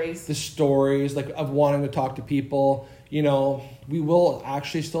isolation, the stories like of wanting to talk to people. You know, we will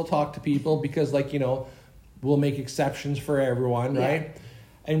actually still talk to people because, like, you know, we'll make exceptions for everyone, right? Yeah.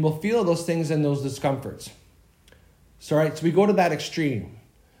 And we'll feel those things and those discomforts. So, right, so we go to that extreme.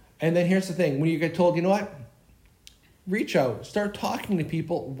 And then here's the thing. When you get told, you know what? Reach out. Start talking to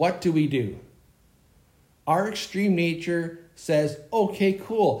people. What do we do? Our extreme nature says, okay,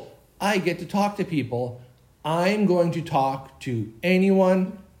 cool. I get to talk to people. I'm going to talk to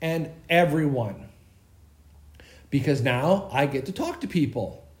anyone and everyone. Because now I get to talk to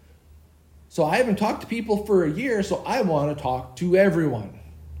people. So I haven't talked to people for a year, so I want to talk to everyone.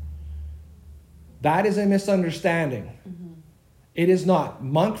 That is a misunderstanding. Mm-hmm. It is not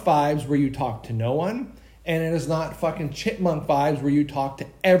monk vibes where you talk to no one, and it is not fucking chipmunk vibes where you talk to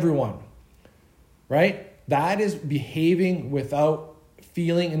everyone. Right? That is behaving without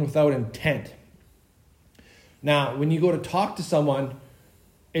feeling and without intent. Now, when you go to talk to someone,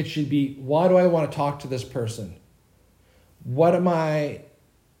 it should be, why do I want to talk to this person? What am I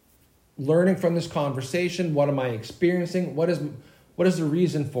learning from this conversation? What am I experiencing? What is the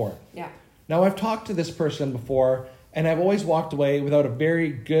reason for it? Yeah. Now, I've talked to this person before, and I've always walked away without a very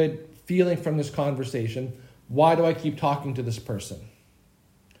good feeling from this conversation. Why do I keep talking to this person?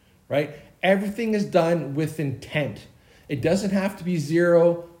 Right? Everything is done with intent. It doesn't have to be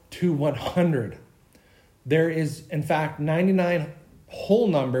 0 to 100. There is, in fact, 99 whole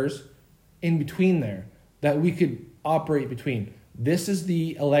numbers in between there that we could operate between. This is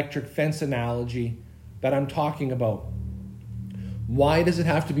the electric fence analogy that I'm talking about. Why does it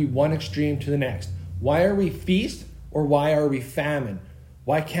have to be one extreme to the next? Why are we feast or why are we famine?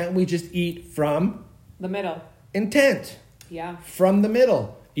 Why can't we just eat from the middle? Intent. Yeah. From the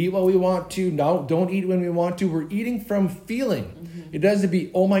middle. Eat what we want to. No, don't eat when we want to. We're eating from feeling. Mm-hmm. It doesn't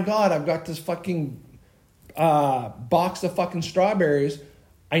be, oh my God, I've got this fucking box of fucking strawberries.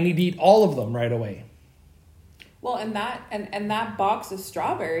 I need to eat all of them right away. Well, and that box of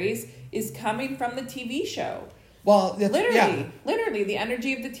strawberries is coming from the TV show. Well, literally the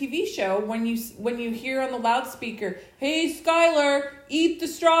energy of the TV show. When you hear on the loudspeaker, "Hey, Skylar, eat the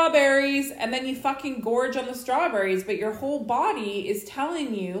strawberries," and then you fucking gorge on the strawberries, but your whole body is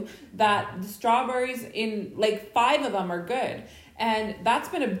telling you that the strawberries in like 5 of them are good. And that's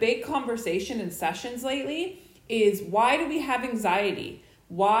been a big conversation in sessions lately. Is why do we have anxiety?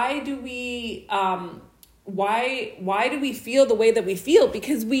 Why do we why do we feel the way that we feel?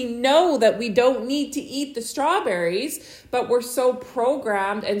 Because we know that we don't need to eat the strawberries, but we're so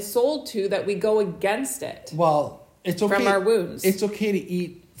programmed and sold to that we go against it. Well, it's okay. From our wounds. It's okay to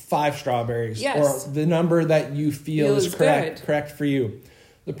eat 5 strawberries, yes, or the number that you feel is correct for you.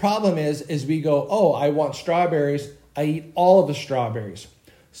 The problem is we go, oh, I want strawberries. I eat all of the strawberries.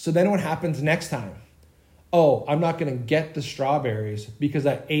 So then what happens next time? Oh, I'm not going to get the strawberries because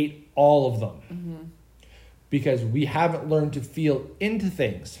I ate all of them. Mm-hmm. Because we haven't learned to feel into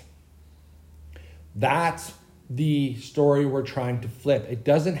things. That's the story we're trying to flip. It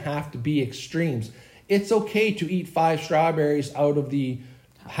doesn't have to be extremes. It's okay to eat 5 strawberries out of the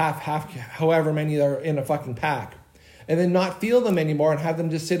half, however many that are in a fucking pack, and then not feel them anymore and have them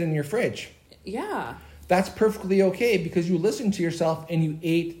just sit in your fridge. Yeah. That's perfectly okay because you listened to yourself and you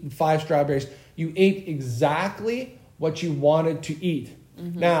ate 5 strawberries. You ate exactly what you wanted to eat.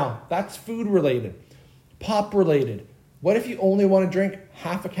 Mm-hmm. Now, that's food related. Pop related. What if you only want to drink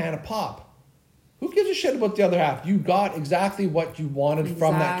half a can of pop? Who gives a shit about the other half? You got exactly what you wanted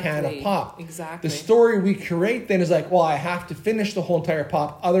from that can of pop. Exactly. The story we create then is like, well, I have to finish the whole entire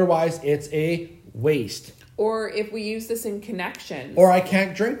pop. Otherwise, it's a waste. Or if we use this in connections. Or I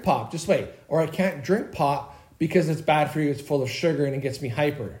can't drink pop. Just wait. Or I can't drink pop because it's bad for you. It's full of sugar and it gets me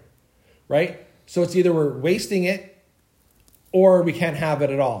hyper. Right? So it's either we're wasting it or we can't have it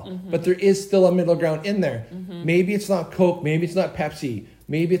at all. Mm-hmm. But there is still a middle ground in there. Mm-hmm. Maybe it's not Coke. Maybe it's not Pepsi.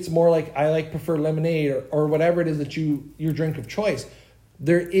 Maybe it's more like prefer lemonade or whatever it is that your drink of choice.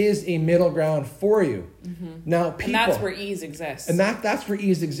 There is a middle ground for you. Mm-hmm. Now, people, and that's where ease exists. And that's where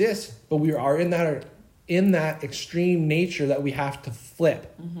ease exists. But we are in that extreme nature that we have to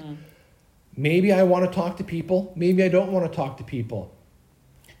flip. Mm-hmm. Maybe I want to talk to people. Maybe I don't want to talk to people.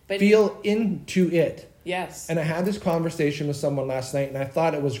 But feel into it. Yes. And I had this conversation with someone last night, and I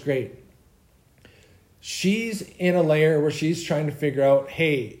thought it was great. She's in a layer where she's trying to figure out,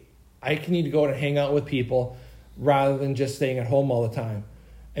 hey, I can need to go and hang out with people rather than just staying at home all the time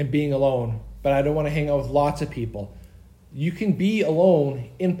and being alone. But I don't want to hang out with lots of people. You can be alone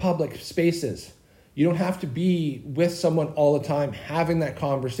in public spaces. You don't have to be with someone all the time having that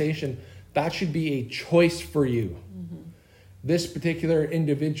conversation. That should be a choice for you. Mm-hmm. this particular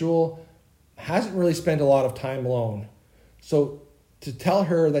individual hasn't really spent a lot of time alone. So to tell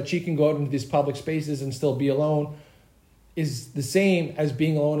her that she can go out into these public spaces and still be alone is the same as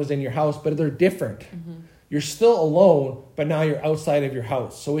being alone as in your house, but they're different. Mm-hmm. You're still alone, but now you're outside of your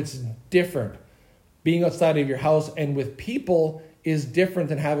house. So it's different. Being outside of your house and with people is different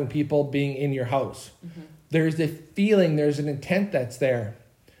than having people being in your house. Mm-hmm. There's a feeling, there's an intent that's there.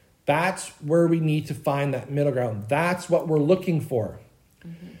 That's where we need to find that middle ground. That's what we're looking for.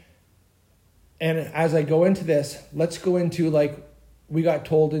 Mm-hmm. And as I go into this, let's go into we got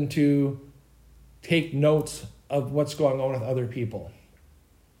told to take notes of what's going on with other people.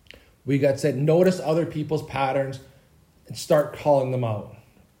 We got said, notice other people's patterns and start calling them out.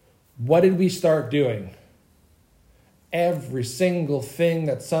 What did we start doing? Every single thing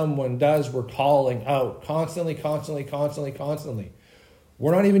that someone does, we're calling out constantly.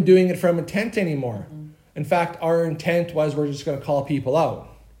 We're not even doing it from intent anymore. Mm-hmm. In fact, our intent was we're just going to call people out.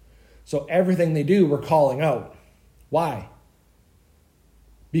 So everything they do, we're calling out. Why?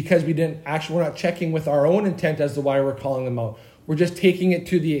 Because we're not checking with our own intent as to why we're calling them out. We're just taking it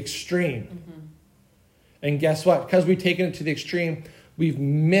to the extreme. Mm-hmm. And guess what? Because we've taken it to the extreme, we've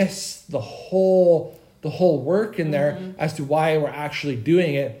missed the whole work in there mm-hmm. as to why we're actually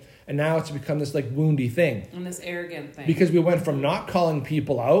doing it. And now it's become this woundy thing. And this arrogant thing. Because we went from not calling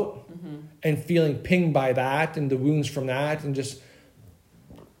people out mm-hmm. and feeling pinged by that and the wounds from that and just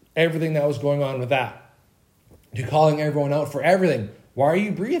everything that was going on with that, to calling everyone out for everything. Why do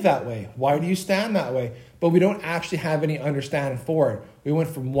you breathe that way? Why do you stand that way? But we don't actually have any understanding for it. We went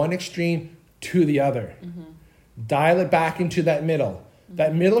from one extreme to the other. Mm-hmm. Dial it back into that middle. Mm-hmm.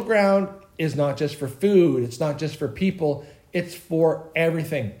 That middle ground is not just for food. It's not just for people. It's for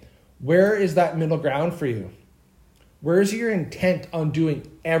everything. Where is that middle ground for you? Where is your intent on doing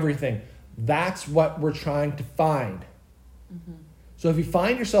everything? That's what we're trying to find. Mm-hmm. So if you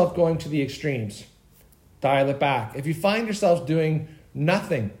find yourself going to the extremes, dial it back. If you find yourself doing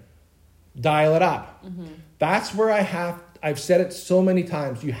nothing, dial it up. Mm-hmm. That's where I've said it so many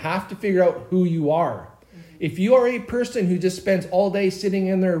times. You have to figure out who you are. Mm-hmm. If you are a person who just spends all day sitting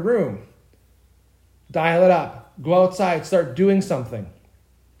in their room, dial it up. Go outside, start doing something.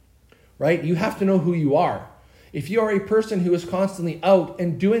 Right? You have to know who you are. If you are a person who is constantly out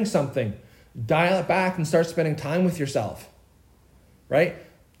and doing something, dial it back and start spending time with yourself. Right?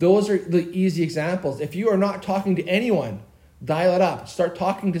 Those are the easy examples. If you are not talking to anyone, dial it up. Start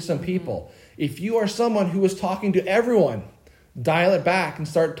talking to some people. If you are someone who is talking to everyone, dial it back and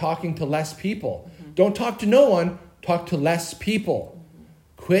start talking to less people. Mm-hmm. Don't talk to no one. Talk to less people. Mm-hmm.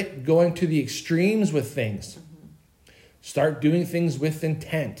 Quit going to the extremes with things. Mm-hmm. Start doing things with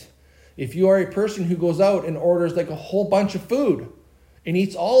intent. If you are a person who goes out and orders a whole bunch of food and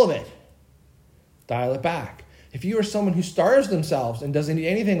eats all of it, dial it back. If you are someone who starves themselves and doesn't eat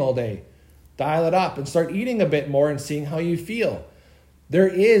anything all day, dial it up and start eating a bit more and seeing how you feel. There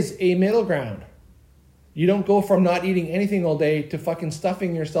is a middle ground. You don't go from not eating anything all day to fucking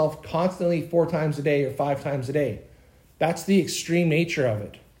stuffing yourself constantly 4 times a day or 5 times a day. That's the extreme nature of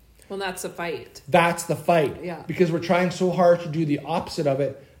it. Well, that's the fight. That's the fight. Yeah. Because we're trying so hard to do the opposite of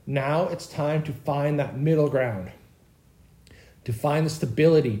it. Now it's time to find that middle ground. To find the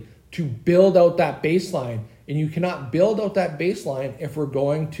stability. To build out that baseline. And you cannot build out that baseline if we're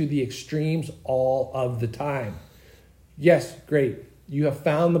going to the extremes all of the time. Yes, great. You have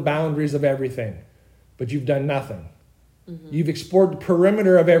found the boundaries of everything, but you've done nothing. Mm-hmm. You've explored the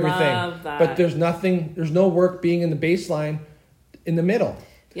perimeter of everything, Love that. But there's no work being in the baseline in the middle.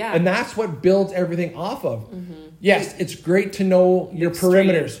 Yeah. And that's what builds everything off of. Mm-hmm. Yes, it's great to know your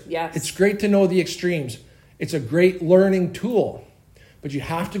perimeters. Yes. It's great to know the extremes. It's a great learning tool, but you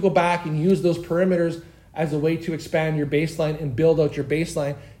have to go back and use those perimeters as a way to expand your baseline and build out your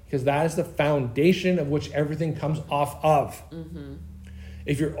baseline, because that is the foundation of which everything comes off of. Mm-hmm.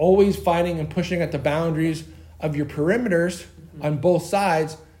 If you're always fighting and pushing at the boundaries of your perimeters mm-hmm. on both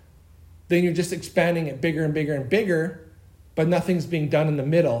sides, then you're just expanding it bigger and bigger and bigger, but nothing's being done in the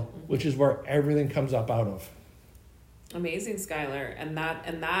middle, mm-hmm. which is where everything comes up out of. Amazing, Skylar. And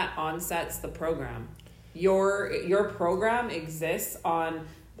that onsets the program. Your program exists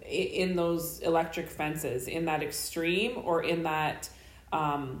in those electric fences, in that extreme or in that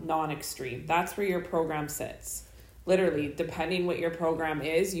non-extreme. That's where your program sits. Literally, depending what your program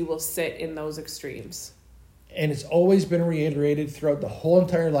is, you will sit in those extremes. And it's always been reiterated throughout the whole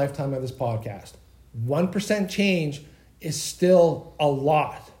entire lifetime of this podcast. 1% change is still a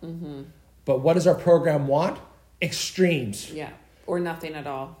lot. Mm-hmm. But what does our program want? Extremes. Yeah, or nothing at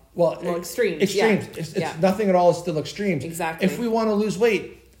all. Well, extremes. Extremes. Yeah. It's nothing at all is still extremes. Exactly. If we want to lose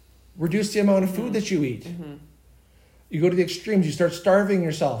weight, reduce the amount of food that you eat. Mm-hmm. You go to the extremes, you start starving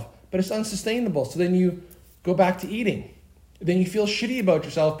yourself, but it's unsustainable. So then you go back to eating. Then you feel shitty about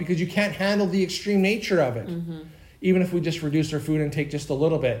yourself because you can't handle the extreme nature of it. Even if we just reduce our food intake just a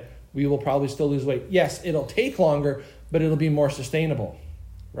little bit, we will probably still lose weight. Yes, it'll take longer, but it'll be more sustainable,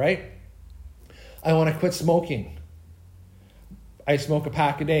 right? I want to quit smoking. I smoke a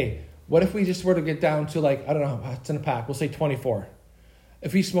pack a day. What if we just were to get down to like, I don't know, what's in a pack? We'll say 24.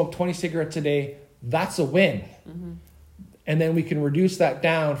 If we smoke 20 cigarettes a day, that's a win. And then we can reduce that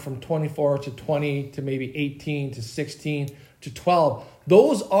down from 24 to 20 to maybe 18 to 16 to 12.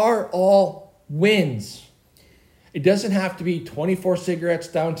 Those are all wins. It doesn't have to be 24 cigarettes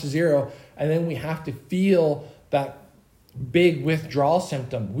down to 0, and then we have to feel that big withdrawal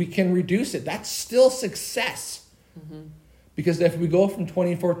symptom. We can reduce it. That's still success. Because if we go from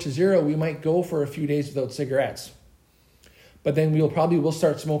 24 to 0, we might go for a few days without cigarettes. But then we'll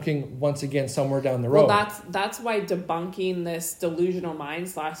start smoking once again somewhere down the road. Well, that's why debunking this delusional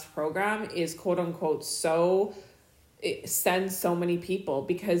mind / program is quote unquote it sends so many people,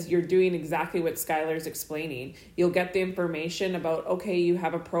 because you're doing exactly what Skylar's explaining. You'll get the information about, okay, you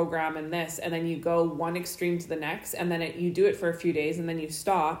have a program in this, and then you go one extreme to the next, and then you do it for a few days, and then you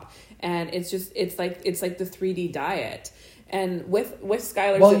stop, and it's like the 3D diet. And with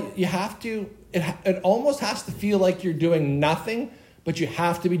Skylar's, you have to. It almost has to feel like you're doing nothing, but you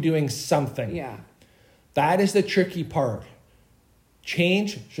have to be doing something. Yeah, that is the tricky part.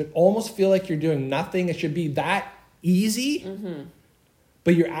 Change should almost feel like you're doing nothing. It should be that easy,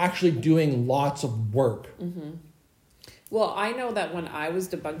 but you're actually doing lots of work. Well, I know that when I was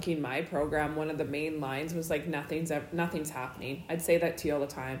debunking my program, one of the main lines was like, nothing's happening. I'd say that to you all the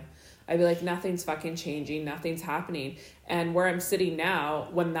time. I'd be like, nothing's fucking changing, nothing's happening. And where I'm sitting now,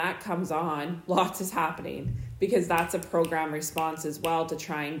 when that comes on, lots is happening, because that's a program response as well to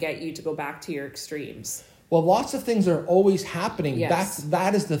try and get you to go back to your extremes. Well, lots of things are always happening. Yes.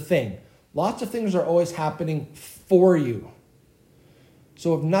 That is the thing. Lots of things are always happening for you.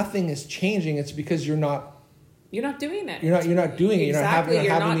 So if nothing is changing, it's because you're not doing it. You're not doing it. Exactly. You're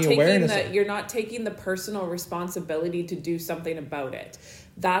not having the awareness. You're not taking the personal responsibility to do something about it.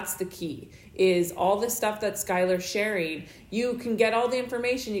 That's the key, is all the stuff that Skylar's sharing. You can get all the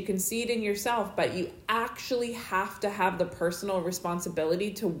information, you can see it in yourself, but you actually have to have the personal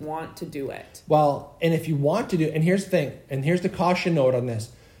responsibility to want to do it. Well, and if you want to do it, and here's the thing, and here's the caution note on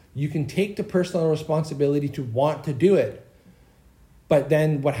this. You can take the personal responsibility to want to do it, but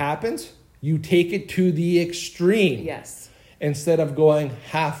then what happens? You take it to the extreme. Yes. Instead of going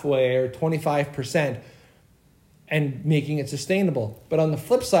halfway or 25% and making it sustainable. But on the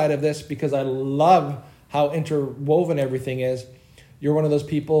flip side of this, because I love how interwoven everything is, you're one of those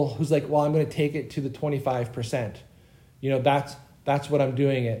people who's like, well, I'm going to take it to the 25%. That's what I'm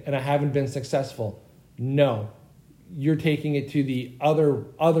doing it, and I haven't been successful. No, you're taking it to the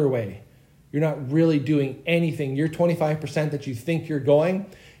other way. You're not really doing anything. Your 25% that you think you're going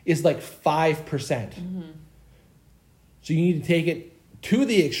is like 5%. So you need to take it to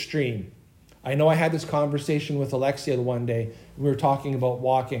the extreme. I know I had this conversation with Alexia the one day. We were talking about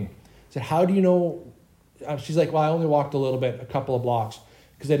walking. I said, how do you know? She's like, well, I only walked a little bit, a couple of blocks,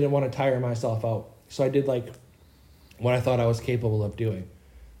 because I didn't want to tire myself out. So I did like what I thought I was capable of doing.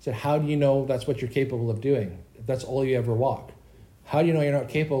 I said, how do you know that's what you're capable of doing if that's all you ever walk? How do you know you're not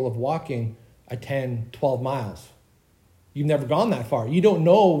capable of walking a 10, 12 miles? You've never gone that far. You don't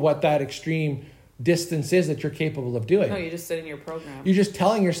know what that extreme distance is that you're capable of doing. No, you just sit in your program. You're just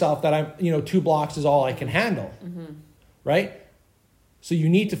telling yourself that 2 blocks is all I can handle. Right? So you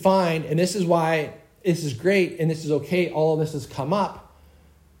need to find, and this is why this is great and this is okay, all of this has come up,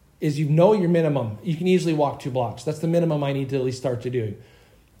 is you know your minimum. You can easily walk 2 blocks. That's the minimum I need to at least start to do.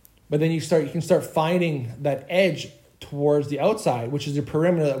 But then you can start finding that edge towards the outside, which is the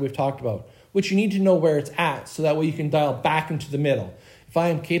perimeter that we've talked about, which you need to know where it's at, so that way you can dial back into the middle. If I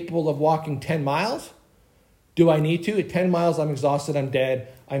am capable of walking 10 miles, do I need to? At 10 miles, I'm exhausted, I'm dead,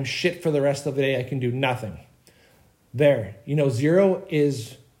 I'm shit for the rest of the day, I can do nothing. There. 0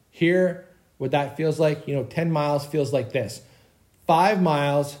 is here, what that feels like. 10 miles feels like this. 5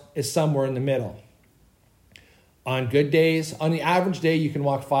 miles is somewhere in the middle. On good days, on the average day, you can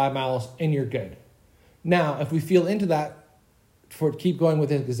walk 5 miles and you're good. Now, if we feel into that, keep going with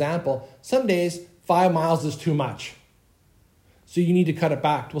this example, some days 5 miles is too much. So you need to cut it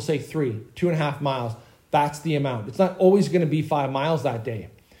back. We'll say 2.5 miles. That's the amount. It's not always going to be 5 miles that day.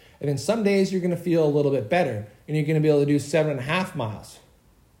 And then some days you're going to feel a little bit better and you're going to be able to do 7.5 miles,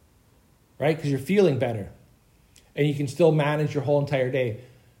 right? Because you're feeling better and you can still manage your whole entire day.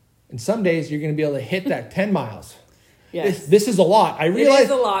 And some days you're going to be able to hit that 10 miles. Yes. This is a lot. I realize it is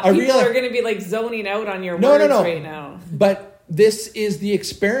a lot. People are going to be like zoning out on your words right now. But this is the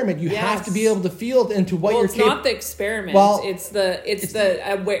experiment. You have to be able to feel into what you're capable. It's not the experiment. Well,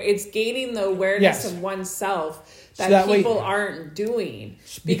 it's gaining the awareness of oneself that people aren't doing.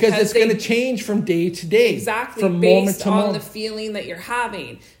 Because it's going to change from day to day. Exactly. From based moment to on moment. the feeling that you're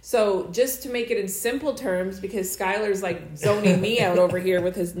having. So just to make it in simple terms, because Skylar's like zoning me out over here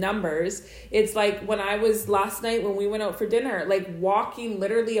with his numbers. It's like when I was last night when we went out for dinner, like walking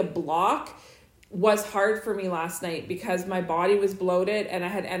literally a block was hard for me last night because my body was bloated and I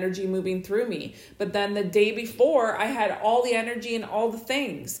had energy moving through me. But then the day before, I had all the energy and all the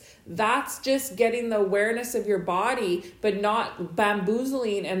things. That's just getting the awareness of your body, but not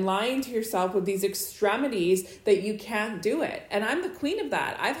bamboozling and lying to yourself with these extremities that you can't do it. And I'm the queen of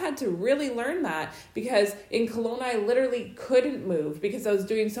that. I've had to really learn that because in Kelowna, I literally couldn't move because I was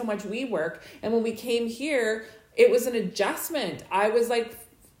doing so much wee work. And when we came here, it was an adjustment. I was like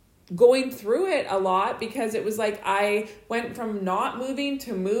going through it a lot because it was like I went from not moving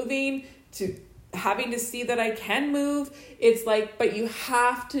to having to see that I can move. It's like, but you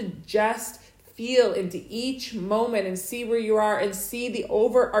have to just feel into each moment and see where you are and see the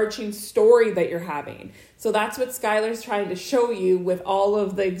overarching story that you're having. So that's what Skylar's trying to show you with all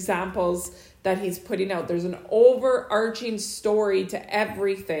of the examples that he's putting out. There's an overarching story to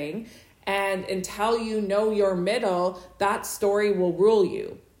everything. And until you know your middle, that story will rule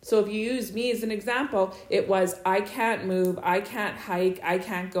you. So if you use me as an example, it was, I can't move, I can't hike, I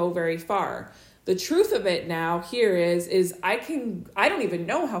can't go very far. The truth of it now here is I don't even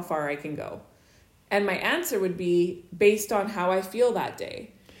know how far I can go. And my answer would be based on how I feel that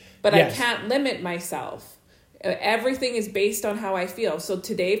day. But yes. I can't limit myself. Everything is based on how I feel. So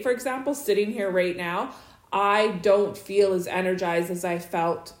today, for example, sitting here right now, I don't feel as energized as I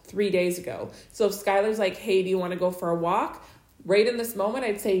felt 3 days ago. So if Skylar's like, hey, do you want to go for a walk? Right in this moment,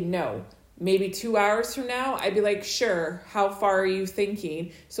 I'd say no. Maybe 2 hours from now, I'd be like, sure, how far are you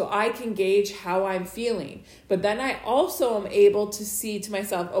thinking? So I can gauge how I'm feeling. But then I also am able to see to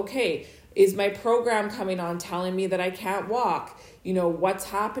myself, okay, is my program coming on telling me that I can't walk? You know, what's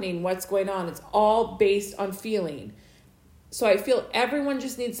happening? What's going on? It's all based on feeling. So I feel everyone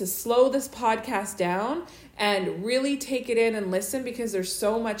just needs to slow this podcast down and really take it in and listen because there's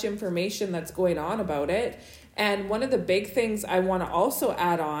so much information that's going on about it. And one of the big things I want to also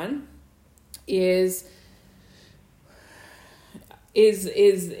add on is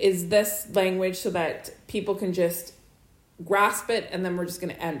this language so that people can just grasp it and then we're just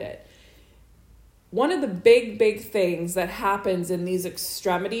going to end it. One of the big things that happens in these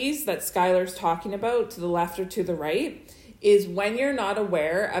extremities that Skylar's talking about to the left or to the right is when you're not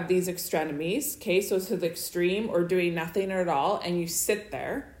aware of these extremities, okay, so to the extreme or doing nothing at all and you sit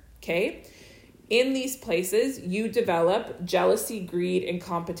there, okay, in these places, you develop jealousy, greed, and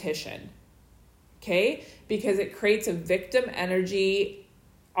competition, okay? Because it creates a victim energy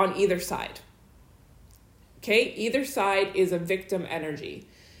on either side, okay? Either side is a victim energy.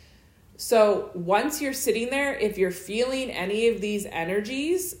 So once you're sitting there, if you're feeling any of these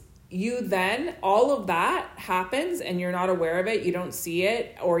energies, you then, all of that happens and you're not aware of it, you don't see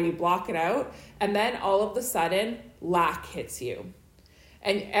it, or you block it out, and then all of a sudden, lack hits you.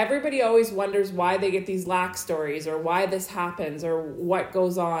 And everybody always wonders why they get these lack stories or why this happens or what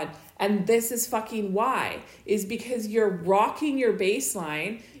goes on. And this is fucking why. Is because you're rocking your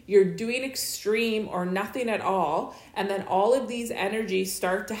baseline, you're doing extreme or nothing at all, and then all of these energies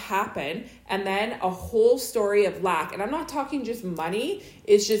start to happen, and then a whole story of lack. And I'm not talking just money,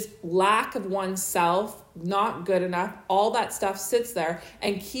 it's just lack of oneself, not good enough. All that stuff sits there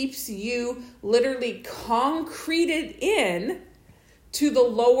and keeps you literally concreted in to the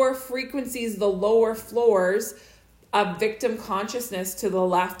lower frequencies, the lower floors of victim consciousness to the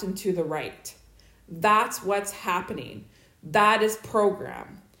left and to the right. That's what's happening. That is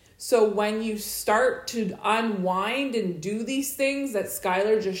program. So when you start to unwind and do these things that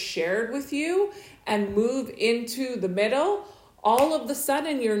Skylar just shared with you and move into the middle, all of the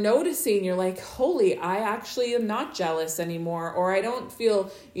sudden you're noticing, you're like, holy, I actually am not jealous anymore, or I don't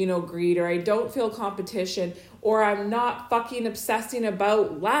feel, greed, or I don't feel competition, or I'm not fucking obsessing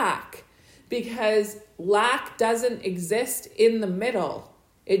about lack, because lack doesn't exist in the middle.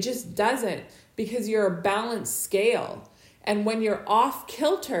 It just doesn't, because you're a balanced scale. And when you're off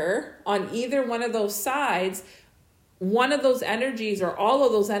kilter on either one of those sides, one of those energies or all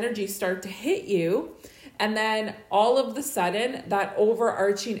of those energies start to hit you. And then all of the sudden, that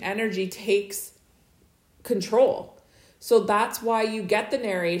overarching energy takes control. So that's why you get the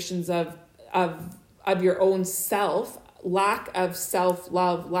narrations of your own self, lack of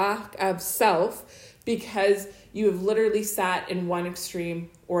self-love, lack of self, because you have literally sat in one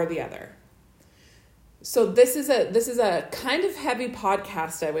extreme or the other. So this is a kind of heavy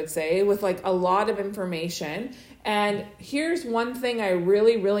podcast, I would say, with like a lot of information. And here's one thing I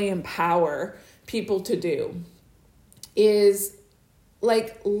really, really empower people to do is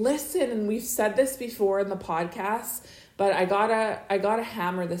like listen. And we've said this before in the podcast, but I gotta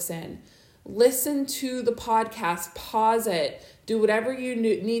hammer this in. Listen to the podcast, pause it, do whatever you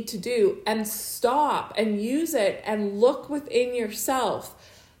need to do, and stop and use it and look within yourself.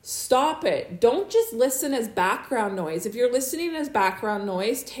 Stop it. Don't just listen as background noise. If you're listening as background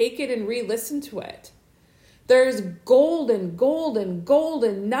noise, take it and re-listen to it. There's golden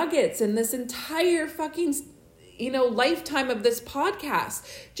nuggets in this entire fucking, lifetime of this podcast.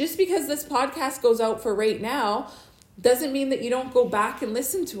 Just because this podcast goes out for right now doesn't mean that you don't go back and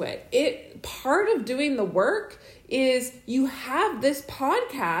listen to it. Part of doing the work is you have this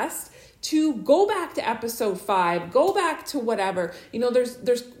podcast to go back to episode 5, go back to whatever.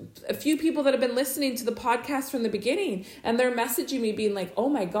 There's a few people that have been listening to the podcast from the beginning, and they're messaging me being like, oh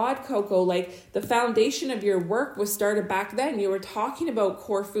my God, Coco, like the foundation of your work was started back then. You were talking about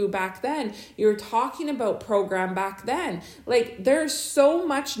Corfu back then. You were talking about program back then. Like there's so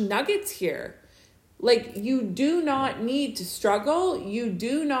much nuggets here. Like you do not need to struggle. You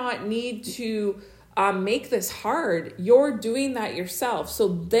do not need to make this hard. You're doing that yourself. So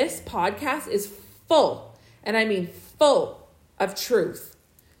this podcast is full, and I mean full of truth.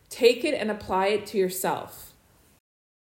 Take it and apply it to yourself.